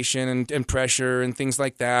radiation and pressure and things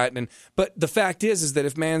like that. But the fact is that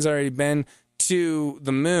if man's already been to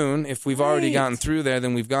the moon, if we've already gotten through there,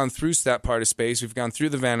 then we've gone through that part of space. We've gone through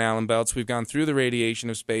the Van Allen belts. We've gone through the radiation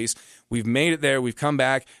of space. We've made it there. We've come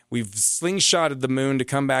back. We've slingshotted the moon to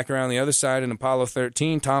come back around the other side in Apollo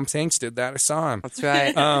 13. Tom Hanks did that. I saw him. That's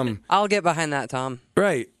right. I'll get behind that, Tom.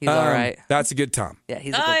 Right. He's all right. That's a good Tom. Yeah,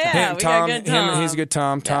 he's a good Oh, Tom. yeah, we got good Tom. He's a good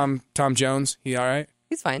Tom. Tom Jones. He all right?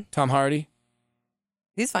 He's fine. Tom Hardy.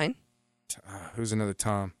 He's fine. Who's another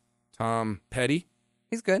Tom? Tom Petty.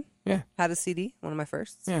 He's good. Yeah. Had a CD, one of my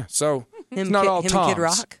firsts. Yeah. So it's Him, not all him Toms. and Kid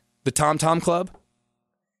Rock. The Tom Club.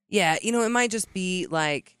 Yeah, it might just be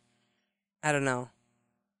like, I don't know.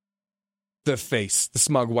 The face, the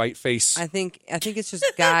smug white face. I think it's just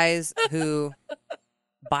guys who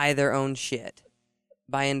buy their own shit,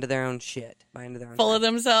 buy into their own shit, buy into their own. Full of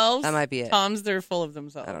themselves. That might be it. Toms, they're full of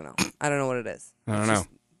themselves. I don't know what it is. I don't know.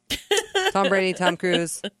 Tom Brady, Tom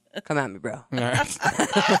Cruise, come at me, bro. All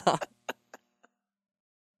right.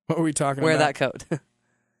 What were we talking Wear about? that coat.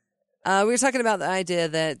 We were talking about the idea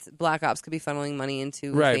that Black Ops could be funneling money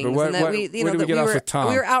into Right, things, but what- and that what- we, where did we get off with Tom?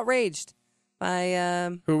 We were outraged by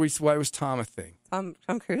Why was Tom a thing? Tom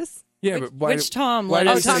Cruise. Yeah, but why? Which Tom? Why Let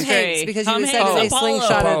did us he Tom say- stray. Hanks, because Tom you said Hanks, they Apollo.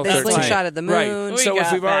 Apollo 13. slingshotted the moon. Right. We So if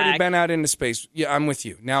got we've already back. been out into space, yeah, I'm with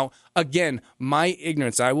you. Now, again, my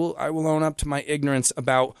ignorance, I will own up to my ignorance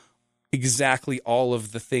about exactly all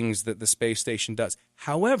of the things that the space station does.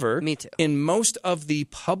 However, Me too. in most of the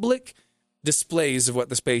public displays of what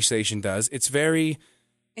the space station does, it's very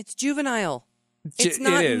It's juvenile. It It's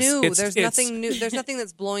not is. new. It's- There's it's- nothing new. There's nothing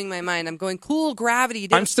that's blowing my mind. I'm going, cool, gravity. You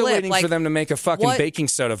did I'm still flip. waiting like, for them to make a fucking what- baking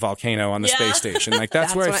soda volcano on the Yeah. space station. Like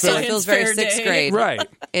that's where I what feel it like feels very Fair sixth day. grade. right.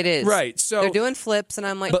 It is. Right. So they're doing flips, and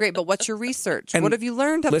I'm like, But- great, but what's your research? And What have you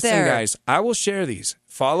learned up listen, there? guys, I will share these.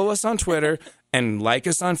 Follow us on Twitter and like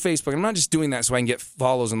us on Facebook. I'm not just doing that so I can get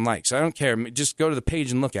follows and likes. I don't care. Just go to the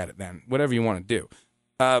page and look at it then. Whatever you want to do.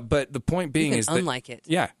 But the point being can is that unlike it.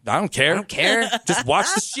 Yeah, I don't care. I don't care. Just watch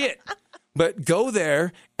the shit. But go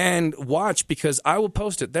there and watch because I will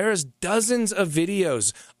post it. There's dozens of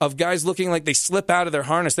videos of guys looking like they slip out of their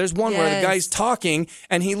harness. There's one where the Yes. guy's talking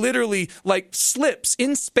and he literally like slips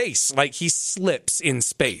in space. Like he slips in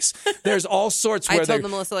space. There's all sorts I where told they're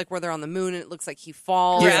them, Melissa, like where they're on the moon and it looks like he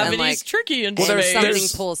falls. Gravity's and like, tricky in Well, space. there's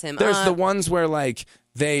something pulls him There's up. the ones where like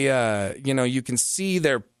they you can see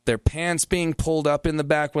their pants being pulled up in the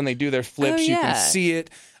back when they do their flips. You can yeah. see it.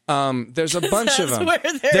 There's a bunch of that's them. where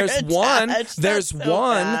they're There's one. attached. There's That's so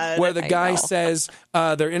one bad. where the I guy know. says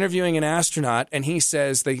they're interviewing an astronaut, and he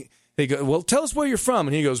says they go, well, tell us where you're from,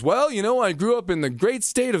 and he goes, well, I grew up in the great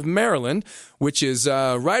state of Maryland, which is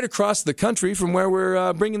right across the country from where we're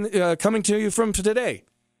coming to you from today.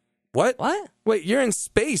 What? What? Wait, you're in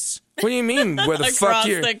space. What do you mean? Where the fuck across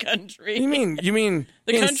you're? the country. You mean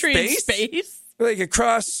the in country space? in space? Like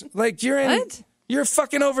across, like you're in, What? you're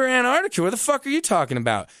fucking over Antarctica. Where the fuck are you talking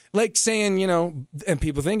about? Like saying, and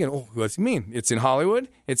people thinking, oh, what's it mean? It's in Hollywood.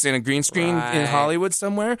 It's in a green screen in Right. Hollywood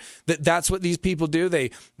somewhere. That's what these people do. They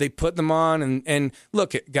put them on and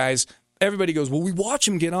look at guys. Everybody goes, well, we watch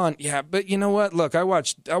him get on. Yeah, but you know what? Look, I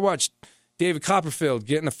watched David Copperfield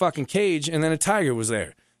get in a fucking cage, and then a tiger was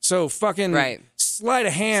there. So fucking Right. sleight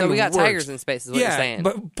of hand. So we got worked. tigers in space, is what you're saying.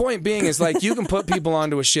 But point being is like you can put people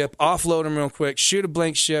onto a ship, offload them real quick, shoot a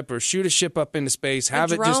blank ship or shoot a ship up into space,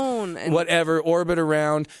 have it drone just and- whatever orbit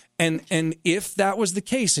around. And if that was the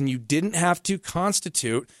case, and you didn't have to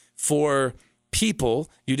constitute for people,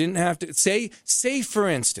 you didn't have to say for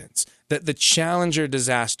instance that the Challenger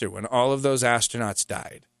disaster when all of those astronauts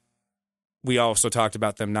died. We also talked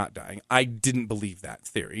about them not dying. I didn't believe that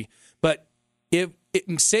theory, but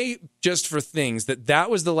say just for things that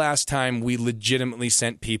was the last time we legitimately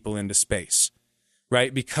sent people into space,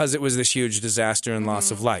 right? Because it was this huge disaster and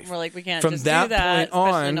loss of life. We're like, we can't From just that do that, point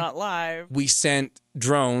especially on, not live. we sent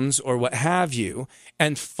drones or what have you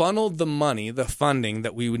and funneled the money, the funding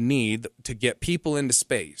that we would need to get people into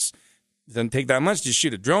space. It doesn't take that much to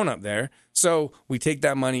shoot a drone up there. So we take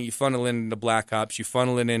that money, you funnel it into Black Ops, you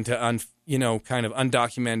funnel it into kind of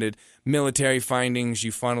undocumented military findings,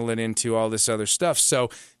 you funnel it into all this other stuff. So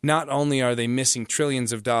not only are they missing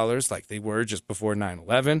trillions of dollars like they were just before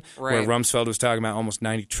 9/11, where Right. Rumsfeld was talking about almost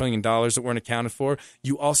 $90 trillion that weren't accounted for,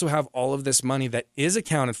 you also have all of this money that is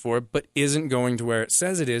accounted for but isn't going to where it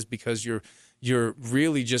says it is because you're you're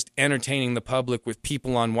really just entertaining the public with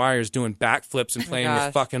people on wires doing backflips and playing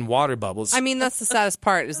with fucking water bubbles. I mean, that's the saddest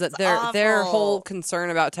part is that their whole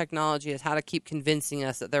concern about technology is how to keep convincing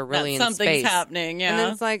us that they're really in something's space. happening, yeah. And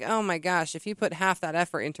then it's like, oh my gosh, if you put half that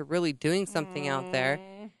effort into really doing something out there,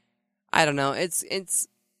 I don't know.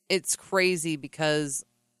 It's crazy because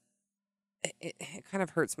it kind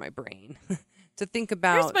of hurts my brain. To think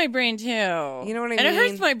about. It hurts my brain too. You know what I mean? And it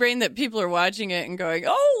hurts my brain that people are watching it and going,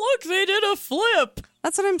 "Oh, look, they did a flip."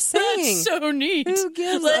 That's what I'm saying. That's so neat. Who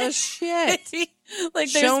gives a shit? Like,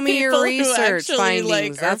 show me your research findings.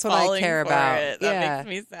 Like, that's what I care about. That makes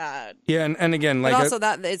me sad. Yeah, and again, like, but also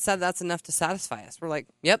that it said that's enough to satisfy us. We're like,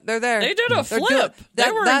 yep, they're there. They did a flip. They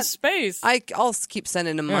were in space. I'll keep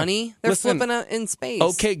sending them money. They're flipping in space.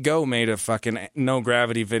 OK Go made a fucking no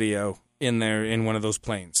gravity video in there in one of those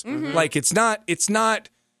planes. Mm-hmm. Like, it's not.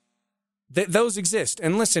 Those exist.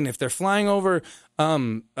 And listen, if they're flying over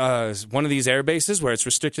one of these air bases where it's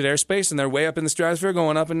restricted airspace and they're way up in the stratosphere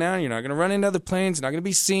going up and down, you're not going to run into other planes. You're not going to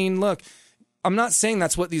be seen. Look, I'm not saying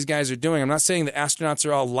that's what these guys are doing. I'm not saying the astronauts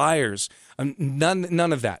are all liars.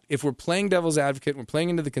 None of that. If we're playing devil's advocate, we're playing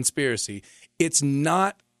into the conspiracy, it's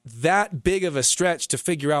not that big of a stretch to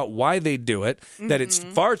figure out why they do it, that it's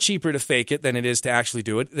far cheaper to fake it than it is to actually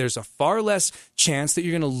do it. There's a far less chance that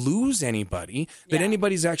you're going to lose anybody, that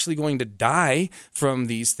anybody's actually going to die from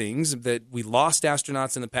these things, that we lost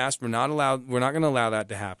astronauts in the past. We're not going to allow that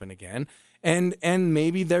to happen again. And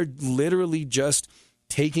maybe they're literally just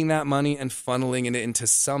taking that money and funneling it into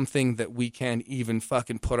something that we can't even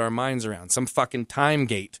fucking put our minds around. Some fucking time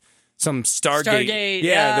gate. Some Stargate,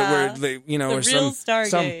 that we're, or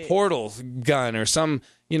some portal gun, or some,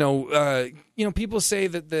 people say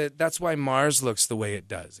that's why Mars looks the way it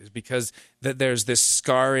does, is because that there's this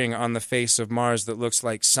scarring on the face of Mars that looks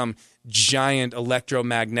like some giant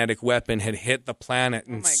electromagnetic weapon had hit the planet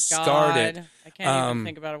and scarred it. I can't even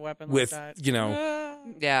think about a weapon like that.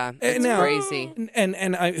 Yeah, it's crazy.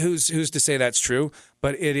 And who's to say that's true?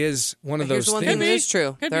 But it is one of those things. Here's one thing that is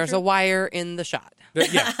true. There's a wire in the shot.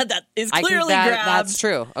 Yeah. That is clearly grabbed. That's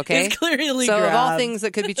true. Okay, it's clearly so grabbed. Of all things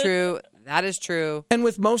that could be true, that is true. And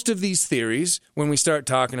with most of these theories, when we start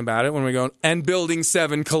talking about it, when we're going, and Building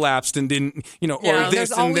 7 collapsed and didn't, or this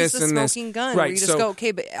there's and always this the and this, smoking gun. right? Where you just go,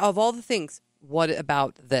 okay, but of all the things, what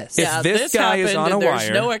about this? If this guy is on a wire,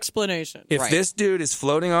 there's no explanation. If this dude is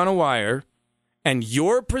floating on a wire, and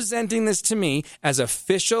you're presenting this to me as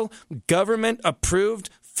official, government-approved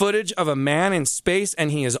footage of a man in space, and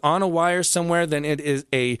he is on a wire somewhere, then it is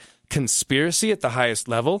a conspiracy at the highest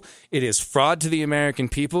level. It is fraud to the American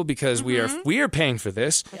people because we are paying for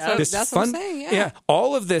this. That's what I'm saying. Yeah.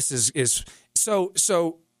 All of this is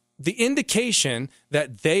so. The indication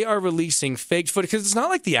that they are releasing fake footage, because it's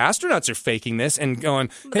not like the astronauts are faking this and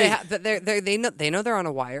going, "Hey, they know they're on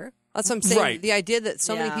a wire." That's what I'm saying. Right. The idea that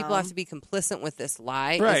so many people have to be complicit with this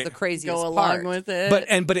lie is the craziest Go part. along with it.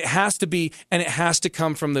 But it has to be, and it has to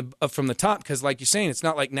come from the top, because like you're saying, it's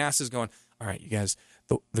not like NASA's going, all right, you guys,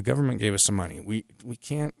 the government gave us some money. We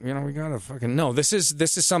can't, we gotta fucking no. This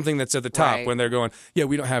is something that's at the top when they're going, yeah,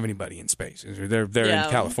 we don't have anybody in space. They're in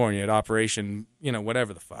California at Operation,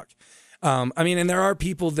 whatever the fuck. I mean, and there are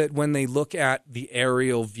people that when they look at the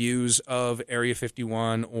aerial views of Area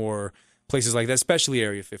 51 or places like that, especially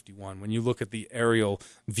Area 51, when you look at the aerial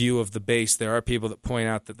view of the base, there are people that point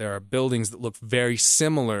out that there are buildings that look very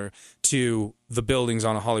similar to the buildings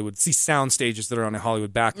on a Hollywood, sound stages that are on a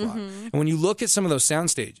Hollywood backlot. And when you look at some of those sound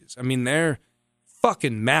stages, I mean, they're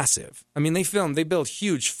fucking massive. I mean, they build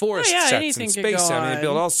huge forest sets and space. I mean, they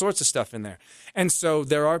build all sorts of stuff in there. And so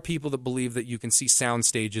there are people that believe that you can see sound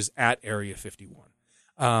stages at Area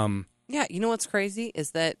 51. Yeah, you know what's crazy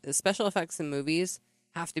is that the special effects in movies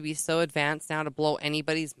have to be so advanced now to blow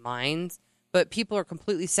anybody's minds, but people are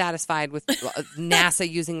completely satisfied with NASA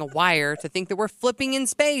using a wire to think that we're flipping in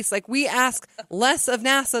space. Like, we ask less of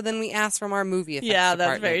NASA than we ask from our movie effects that's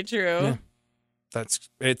department. very true.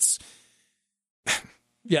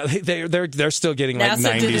 Yeah. They're still getting NASA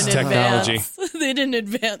like 90s technology. They didn't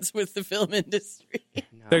advance with the film industry.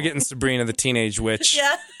 They're getting Sabrina the Teenage Witch.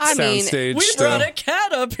 Yeah. I mean, soundstage We still. brought a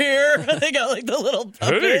cat up here. They got like the little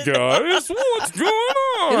puppet. Hey guys, what's going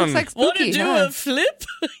on? It looks like Want to Spooky, do huh? a flip?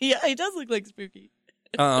 Yeah, he does look like Spooky.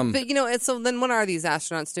 But it's so then what are these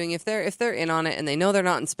astronauts doing if they're in on it and they know they're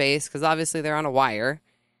not in space because obviously they're on a wire,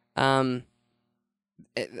 so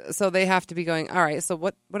they have to be going, all right, so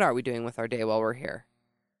what are we doing with our day while we're here?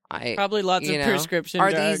 Probably lots of prescription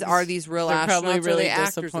drugs. Are these real They're astronauts? probably Or really are they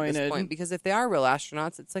actors at disappointed. this point? Because if they are real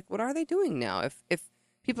astronauts, it's like, what are they doing now? If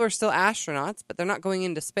people are still astronauts but they're not going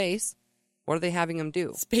into space, what are they having them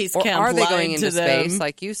do? Space or camp are they lied going to into them. space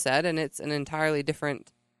like you said, and it's an entirely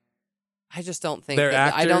different? I just don't think. They're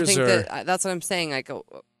I don't actors think or- that. That's what I'm saying. Like,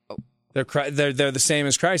 They're the same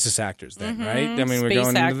as crisis actors then, right? I mean, we're Space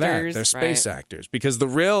going into that. actors. They're space Right. actors because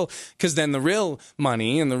then the real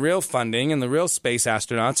money and the real funding and the real space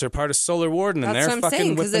astronauts are part of Solar Warden, and that's they're what I'm fucking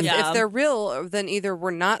saying. with Because them. if they're real, then either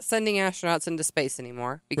we're not sending astronauts into space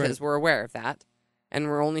anymore because we're aware of that, and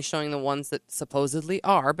we're only showing the ones that supposedly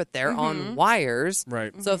are, but they're on wires.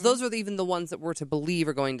 Right. So if those are even the ones that we're to believe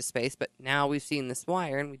are going to space, but now we've seen this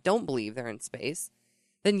wire and we don't believe they're in space,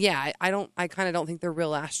 then yeah, I kind of don't think they're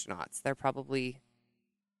real astronauts. They're probably,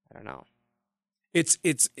 I don't know. It's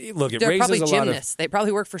look, it They're raises probably a lot of gymnasts. They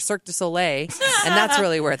probably work for Cirque du Soleil, and that's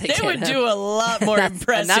really where they They get would them. do a lot more That's- and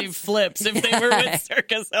impressive that's- flips if they were with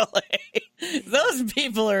Circus LA. Those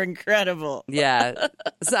people are incredible. Yeah.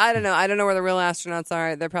 So I don't know. I don't know where the real astronauts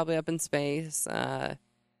are. They're probably up in space.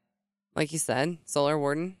 Like you said, Solar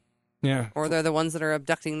Warden. yeah. Or they're the ones that are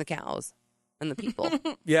abducting the cows and the people.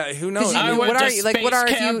 Yeah, who knows? you- I what went are to you- like, what space are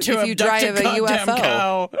camp you- to if you abduct drive a goddamn UFO?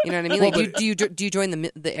 cow. You know what I mean? Well, Like, do you join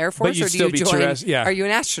the Air Force you'd or do still you be join? yeah. Are you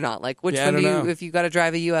an astronaut? Like, which Yeah, I one do don't you? know. If you got to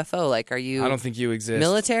drive a UFO, like, are you? I don't think you exist.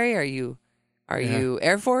 military? Are you? Are Yeah. you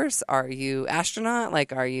Air Force? Are you astronaut?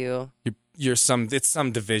 Like, are you? You're it's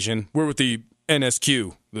some division. We're with the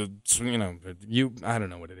NSQ. I don't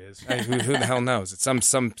know what it is. Who the hell knows? It's some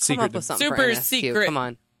Come secret. up with something for Super NSQ. secret. Come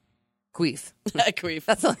on, queef. Queef.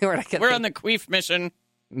 That's the only word I can. We're think. on the Queef mission.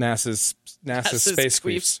 NASA's NASA's space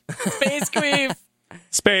queefs. queefs. Space Queef.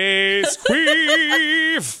 Space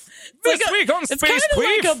queef. This week on It's Space kind of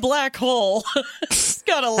Queef. like a black hole. It's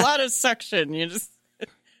got a lot of suction. You just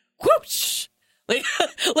whoosh.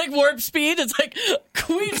 Like warp speed. It's like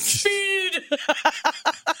queef speed.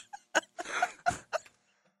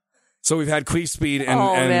 So we've had Queef Speed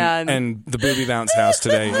Oh, man. and the Booby Bounce House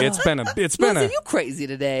today. It's been a Listen, you crazy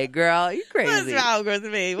today, girl. You What's crazy. wrong with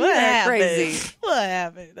me? What Yeah, happened? crazy. What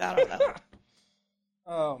happened? I don't know.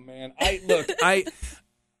 Oh man,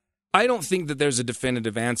 I don't think that there's a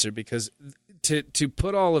definitive answer because to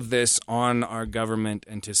put all of this on our government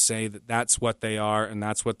and to say that that's what they are and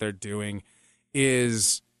that's what they're doing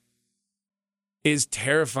is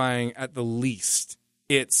terrifying at the least.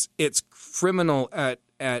 It's criminal at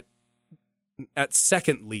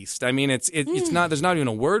second least. I mean, it's not. There's not even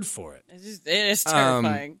a word for it. It is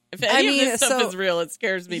terrifying. If any I mean, of this stuff so- is real, it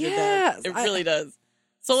scares me to Yes, death. It really does.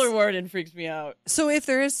 Solar Warden freaks me out. So if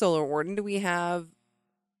there is Solar Warden, do we have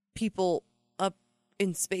people up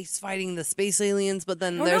in space fighting the space aliens? But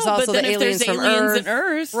then there's but also then the if there's aliens from aliens Earth. in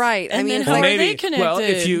Earth, Right. I And mean, then how how are are they connected? Well,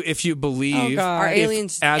 if you believe, Oh, God. Are if-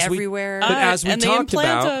 aliens as we- everywhere? But as we and they talked implant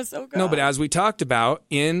about, us. Oh, God. no, but as we talked about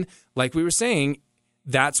like we were saying,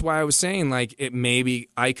 that's why I was saying like it maybe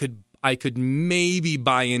I could maybe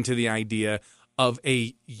buy into the idea of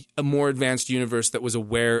a more advanced universe that was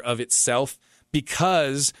aware of itself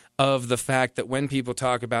because of the fact that when people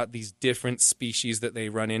talk about these different species that they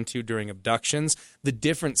run into during abductions, the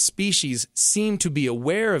different species seem to be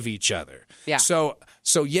aware of each other. Yeah. So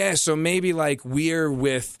maybe like we're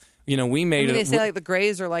with, we I made mean, it. they say like the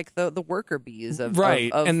Greys are like the worker bees of Right,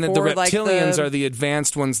 of, and the for, like, reptilians are the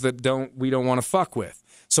advanced ones that we don't want to fuck with.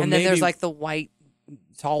 So and maybe then there's like the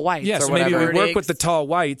tall whites. yes, or maybe whatever. we work with the tall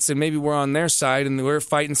whites, and maybe we're on their side, and we're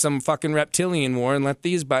fighting some fucking reptilian war, and let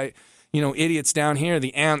these idiots down here,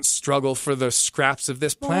 the ants, struggle for the scraps of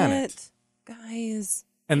this planet, What? Guys.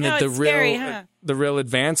 and that the it's scary, real huh? the real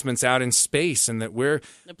advancements out in space, and that we're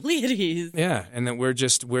The Pleiades. and that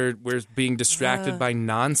we're being distracted by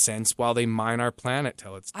nonsense while they mine our planet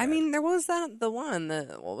till it's. I dead. mean, there was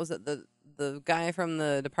what was it? The guy from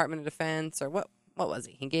the Department of Defense, or what was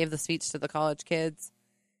he? He gave the speech to the college kids.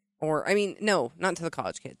 Or, I mean, no, not to the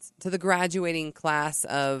college kids, to the graduating class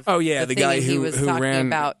of. Oh, yeah, the thing, guy and he who was who talking ran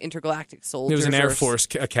about intergalactic soldiers. It was an Air or Force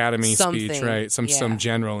Academy speech, something, right? Some yeah.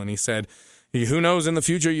 general, and he said, "Who knows? In the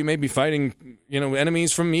future, you may be fighting,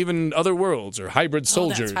 enemies from even other worlds or hybrid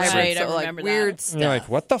soldiers." right. Hybrid, I so, like, remember weird that. stuff. And you're like,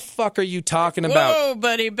 "What the fuck are you talking about?" Whoa,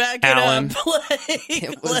 buddy, back it Alan? up. Like,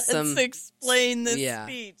 It was let's some- explain this Yeah.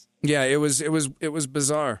 speech. Yeah, it was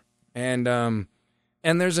bizarre, and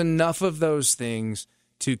there's enough of those things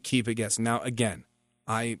to keep it guessing. Now, again,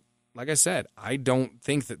 like I said, I don't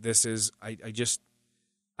think that this is.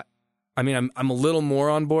 I mean, I'm a little more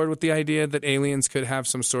on board with the idea that aliens could have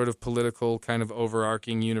some sort of political kind of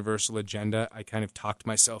overarching universal agenda. I kind of talked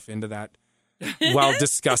myself into that while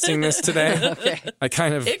discussing this today. Okay. I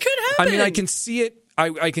kind of. It could I mean, I happen. can see it.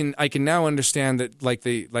 I can now understand that like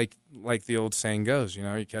the old saying goes,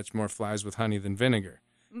 you catch more flies with honey than vinegar.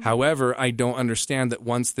 Mm-hmm. However, I don't understand that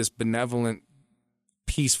once this benevolent,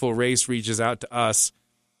 peaceful race reaches out to us,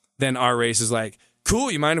 then our race is like,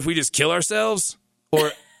 cool, you mind if we just kill ourselves?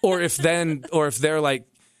 Or if they're like,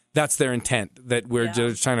 that's their intent, that we're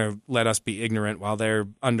just trying to let us be ignorant while they're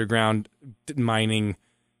underground mining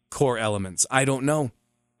core elements. I don't know.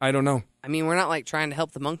 I mean, we're not like trying to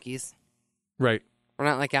help the monkeys. Right. We're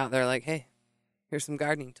not like out there like, hey, here's some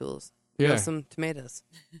gardening tools. Here's some tomatoes.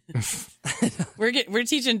 We're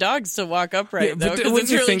teaching dogs to walk upright, though. But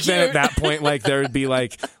wouldn't you really think cute. that at that point, like, there would be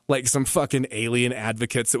like some fucking alien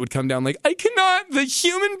advocates that would come down, like, I cannot. The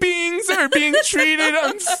human beings are being treated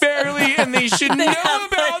unfairly, and they should know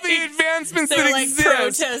about the advancements that like exist.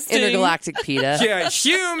 protesting. Intergalactic PETA. Yeah,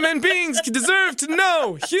 human beings deserve to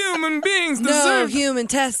know. Human beings No deserve. human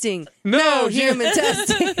testing. No human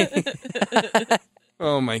testing.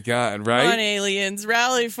 Oh my God! Come on, Right? aliens,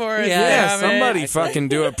 rally for us. Yeah, damn it. Somebody fucking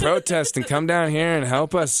do a protest and come down here and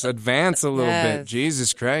help us advance a little bit. Yes.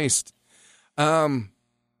 Jesus Christ! You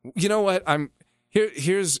know what?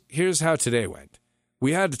 Here's how today went.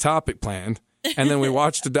 We had a topic planned, and then we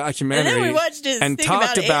watched a documentary And then we watched this and thing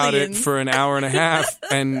talked about it aliens. for an hour and a half,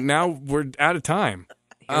 and now we're out of time.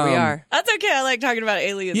 Here we are. That's okay. I like talking about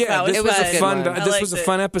aliens. Yeah, That this was fun. a fun. one. I This was a liked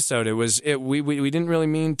fun episode. We didn't really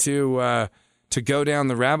mean to go down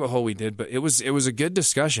the rabbit hole we did, but it was a good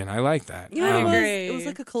discussion. I like that. You know what it was? agree. It was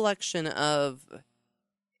like a collection of.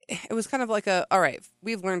 It was kind of like all right,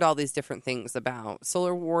 we've learned all these different things about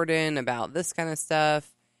Solar Warden, about this kind of stuff,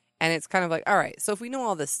 and it's kind of like, all right, so if we know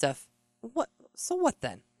all this stuff, what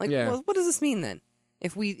then? Like, Yeah. what does this mean then?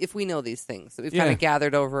 If we know these things that we've Yeah. kind of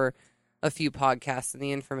gathered over a few podcasts and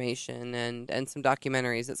the information and some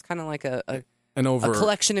documentaries, it's kind of like a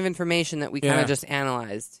collection of information that we kind Yeah. of just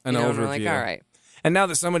analyzed. An and we're like, overview. all right. And now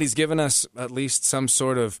that somebody's given us at least some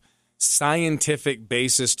sort of scientific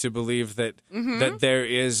basis to believe that that there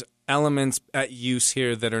is elements at use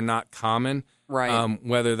here that are not common, Right.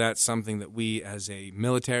 whether that's something that we as a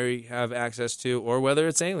military have access to, or whether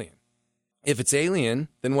it's alien. If it's alien,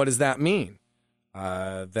 then what does that mean?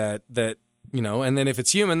 That and then if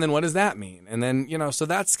it's human, then what does that mean? And then so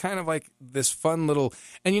that's kind of like this fun little.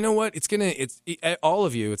 And you know what? It's all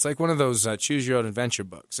of you. It's like one of those choose your own adventure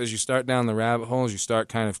books. As you start down the rabbit hole, as you start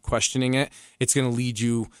kind of questioning it, it's going to lead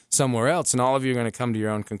you somewhere else, and all of you are going to come to your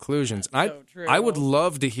own conclusions. And So true. I would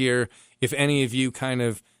love to hear if any of you kind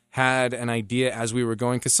of had an idea as we were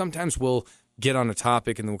going, because sometimes we'll get on a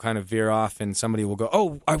topic and then we'll kind of veer off, and somebody will go,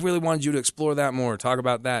 "Oh, I really wanted you to explore that more, talk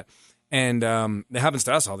about that." And it happens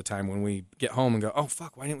to us all the time when we get home and go, "Oh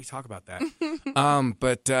fuck, why didn't we talk about that?"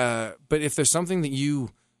 But if there's something that you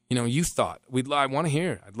thought, I want to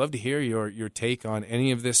hear. I'd love to hear your take on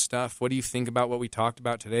any of this stuff. What do you think about what we talked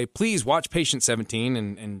about today? Please watch Patient 17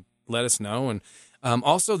 and let us know. And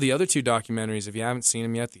also the other two documentaries, if you haven't seen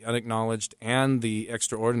them yet, The Unacknowledged and The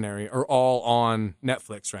Extraordinary, are all on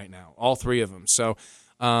Netflix right now. All three of them. So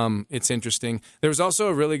it's interesting. There was also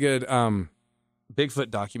a really good Bigfoot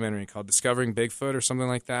documentary called Discovering Bigfoot or something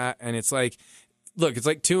like that, and it's like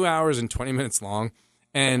 2 hours and 20 minutes long,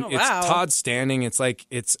 and it's wow. Todd Standing. It's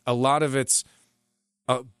a lot of it's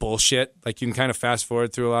bullshit, like you can kind of fast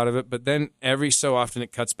forward through a lot of it, but then every so often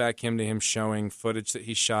it cuts back to him showing footage that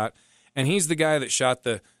he shot, and he's the guy that shot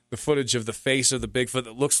the footage of the face of the Bigfoot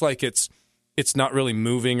that looks like it's not really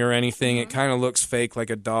moving or anything. It kind of looks fake, like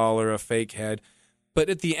a doll or a fake head. But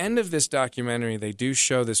at the end of this documentary, they do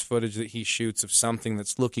show this footage that he shoots of something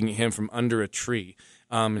that's looking at him from under a tree.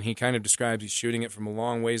 And he kind of describes he's shooting it from a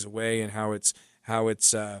long ways away and how it's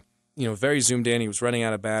very zoomed in. He was running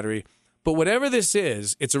out of battery. But whatever this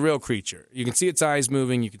is, it's a real creature. You can see its eyes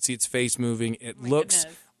moving. You can see its face moving. It looks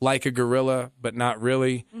like a gorilla, but not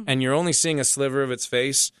really. Mm-hmm. And you're only seeing a sliver of its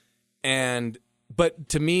face. But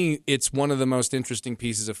to me, it's one of the most interesting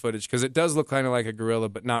pieces of footage because it does look kind of like a gorilla,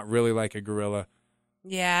 but not really like a gorilla.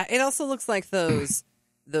 Yeah, it also looks like those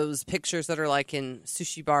pictures that are like in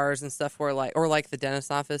sushi bars and stuff where or like the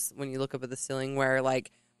dentist office when you look up at the ceiling where like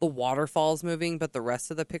the waterfall's moving but the rest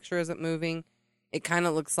of the picture isn't moving. It kind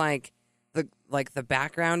of looks like the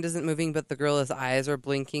background isn't moving but the gorilla's eyes are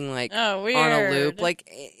blinking like on a loop. Like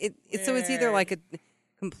so it's either like a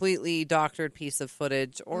completely doctored piece of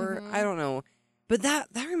footage or I don't know. But that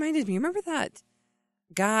reminded me, remember that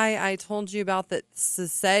guy I told you about that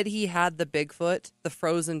said he had the Bigfoot, the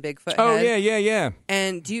frozen Bigfoot head? Yeah.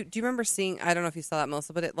 And do you remember seeing, I don't know if you saw that,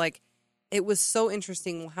 Melissa, but it was so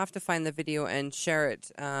interesting. We'll have to find the video and share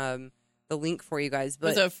it, the link for you guys. But it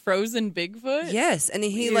was a frozen Bigfoot? Yes, and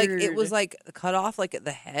he it was like cut off like at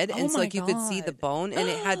the head, and so my like you could see the bone, and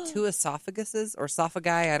it had two esophaguses or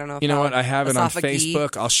esophagi. I don't know. You know what? I have it on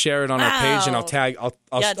Facebook. I'll share it on our page, and I'll tag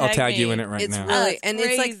tag you in it right it's now. Really, That's and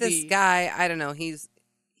it's like this crazy. guy. I don't know.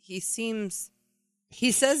 He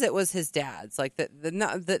says it was his dad's. Like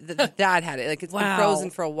the dad had it. Like it's been Wow.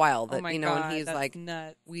 frozen for a while. That Oh my and God, he's that's like,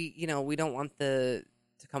 nuts. we don't want to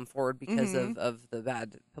to come forward because of the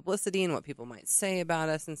bad publicity and what people might say about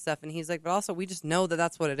us and stuff. And he's like, but also we just know that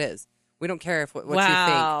that's what it is. We don't care if what you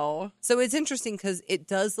think. So it's interesting because it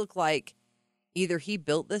does look like either he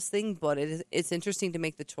built this thing, but it's interesting to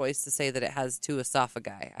make the choice to say that it has 2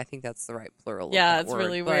 esophagi. I think that's the right plural. Yeah, of that it's word.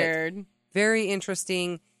 really But weird. very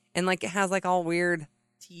interesting. And like it has like all weird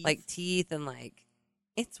like teeth and like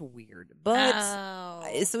it's weird. But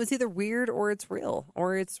so it's either weird or it's real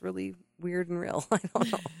or it's really weird and real. I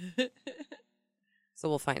don't know. So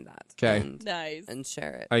we'll find that. 'Kay. Nice. And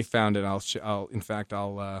share it. I found it. I'll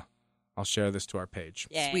share this to our page.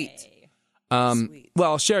 Sweet. Yay. Sweet.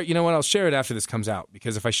 Well, I'll share it. You know what? I'll share it after this comes out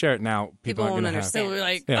because if I share it now, people aren't won't going to have. understand. So we're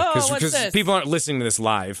like, Yeah, oh, what's this? people aren't listening to this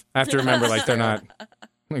live. I have to remember, like they're not.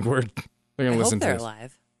 Like they're I going to hope listen to they're this.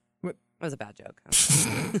 alive. What? That was a bad joke.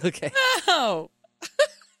 Okay. Oh.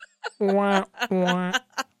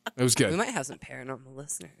 It was We good. might have some paranormal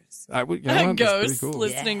listeners. I would. You know what? That's pretty Ghosts cool.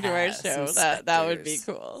 listening to our show. some That would be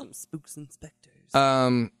specters. cool. Some spooks and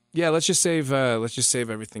specters. Yeah, let's just save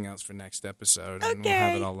everything else for next episode, and we'll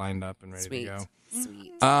have it all lined up and ready Sweet. to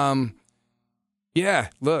Sweet. go. Yeah.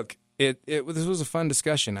 Look, this was a fun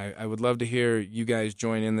discussion. I would love to hear you guys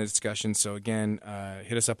join in the discussion. So again,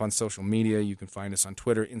 hit us up on social media. You can find us on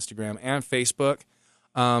Twitter, Instagram, and Facebook.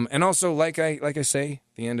 And also, like I say,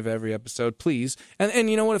 at the end of every episode, please, and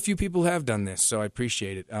you know what, a few people have done this, so I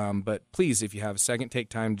appreciate it. But please, if you have a second, take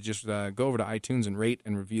time to just go over to iTunes and rate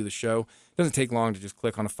and review the show. It doesn't take long to just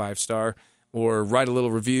click on a 5-star or write a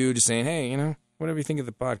little review, just saying, hey, whatever you think of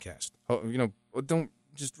the podcast. Oh, don't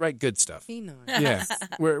just write good stuff. Be nice. Yeah,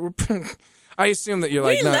 we're I assume that you're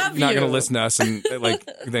like We not love going to you. listen to us and like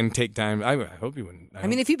then take time. I hope you wouldn't. I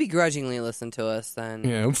mean, if you begrudgingly listen to us, then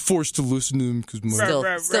yeah, I'm forced to listen to them because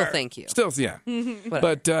my still thank you. still yeah.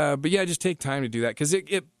 Whatever. But yeah, just take time to do that because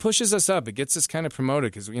it pushes us up. It gets us kind of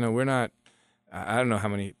promoted because we're not. I don't know how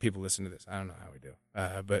many people listen to this. I don't know how we do.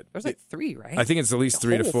 But There's like 3, right? I think it's at least A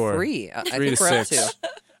 3 to whole 4. 3. I 3 think to we're up 6. to.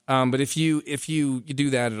 But if you do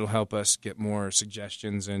that, it'll help us get more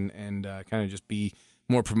suggestions and kind of just be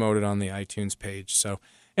more promoted on the iTunes page. So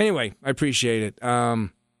anyway, I appreciate it. You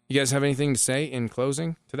guys have anything to say in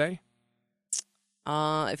closing today?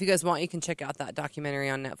 If you guys want, you can check out that documentary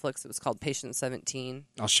on Netflix. It was called Patient 17.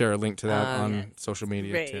 I'll share a link to that on social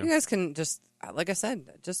media Great. You too. guys can just, like I said,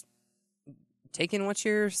 just take in what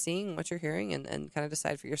you're seeing, what you're hearing, and kind of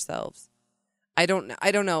decide for yourselves. I don't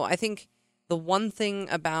know. I think the one thing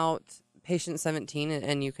about Patient 17,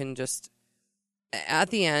 and you can just, at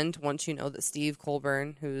the end, once you know that Steve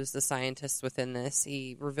Colburn, who's the scientist within this,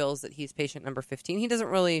 he reveals that he's patient number 15. He doesn't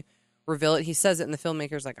really reveal it. He says it, and the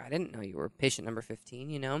filmmaker's like, I didn't know you were patient number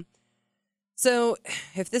 15, So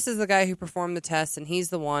if this is the guy who performed the test and he's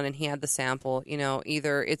the one and he had the sample,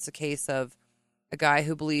 either it's a case of a guy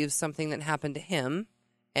who believes something that happened to him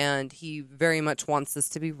and he very much wants this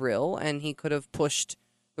to be real and he could have pushed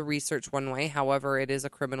the research one way. However, it is a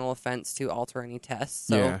criminal offense to alter any tests.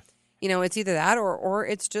 So, Yeah. it's either that or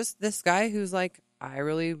it's just this guy who's like, I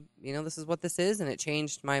really, this is what this is and it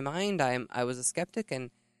changed my mind. I was a skeptic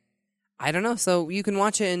and I don't know. So you can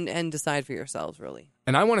watch it and decide for yourselves, really.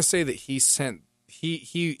 And I want to say that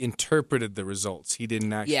he interpreted the results. He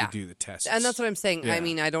didn't actually do the tests. And that's what I'm saying. Yeah. I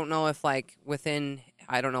mean, I don't know if I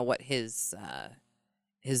don't know what his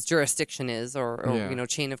jurisdiction is or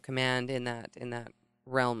chain of command in that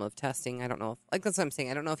realm of testing. I don't know if, that's what I'm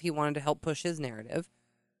saying. I don't know if he wanted to help push his narrative,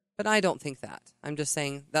 but I don't think that. I'm just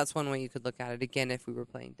saying that's one way you could look at it again if we were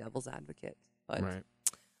playing devil's advocate. But right.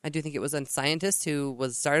 I do think it was a scientist who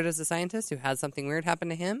was started as a scientist who had something weird happen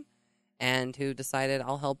to him and who decided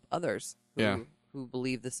I'll help others who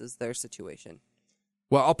believe this is their situation.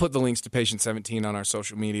 Well, I'll put the links to Patient 17 on our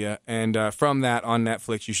social media, and from that on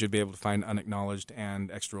Netflix, you should be able to find Unacknowledged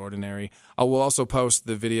and Extraordinary. I will also post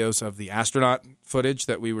the videos of the astronaut footage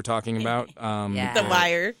that we were talking about. The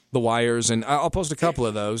Wire. The wires, and I'll post a couple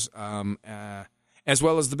of those, as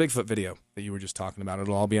well as the Bigfoot video that you were just talking about.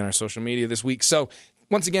 It'll all be on our social media this week. So,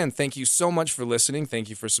 once again, thank you so much for listening. Thank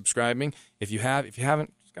you for subscribing. If you haven't,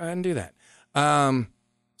 just go ahead and do that.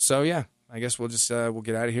 So yeah, I guess we'll just we'll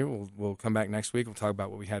get out of here. We'll come back next week. We'll talk about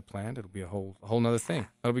what we had planned. It'll be a whole nother thing.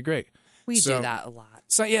 That'll be great. We do that a lot.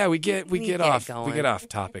 So yeah, we get off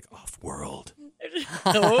topic, off world,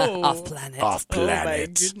 Off planet. off Oh, my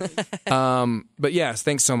planet. goodness. But yes,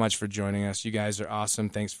 thanks so much for joining us. You guys are awesome.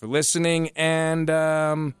 Thanks for listening, and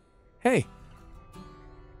hey,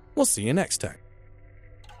 we'll see you next time.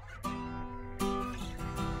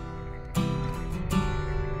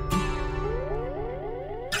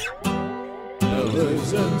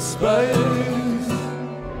 Lovers and spiders,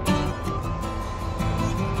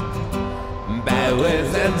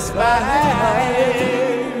 bowers and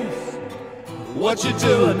spiders. What you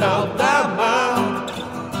doing out there,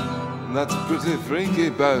 man? That's pretty freaky,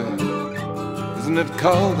 Bowie. Isn't it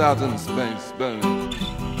cold out in space, Bowie?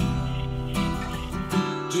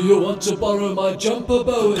 Do you want to borrow my jumper,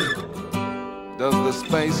 Bowie? Does the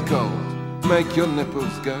space cold make your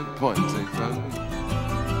nipples go pointy, Bowie?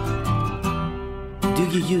 Do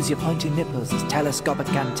you use your pointy nipples as telescopic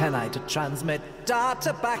antennae to transmit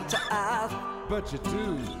data back to Earth? Bet you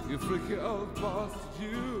do, you freaky old boss,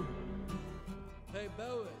 you. Hey,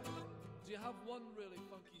 Bowie, do you have one really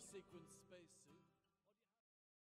funky sequence space?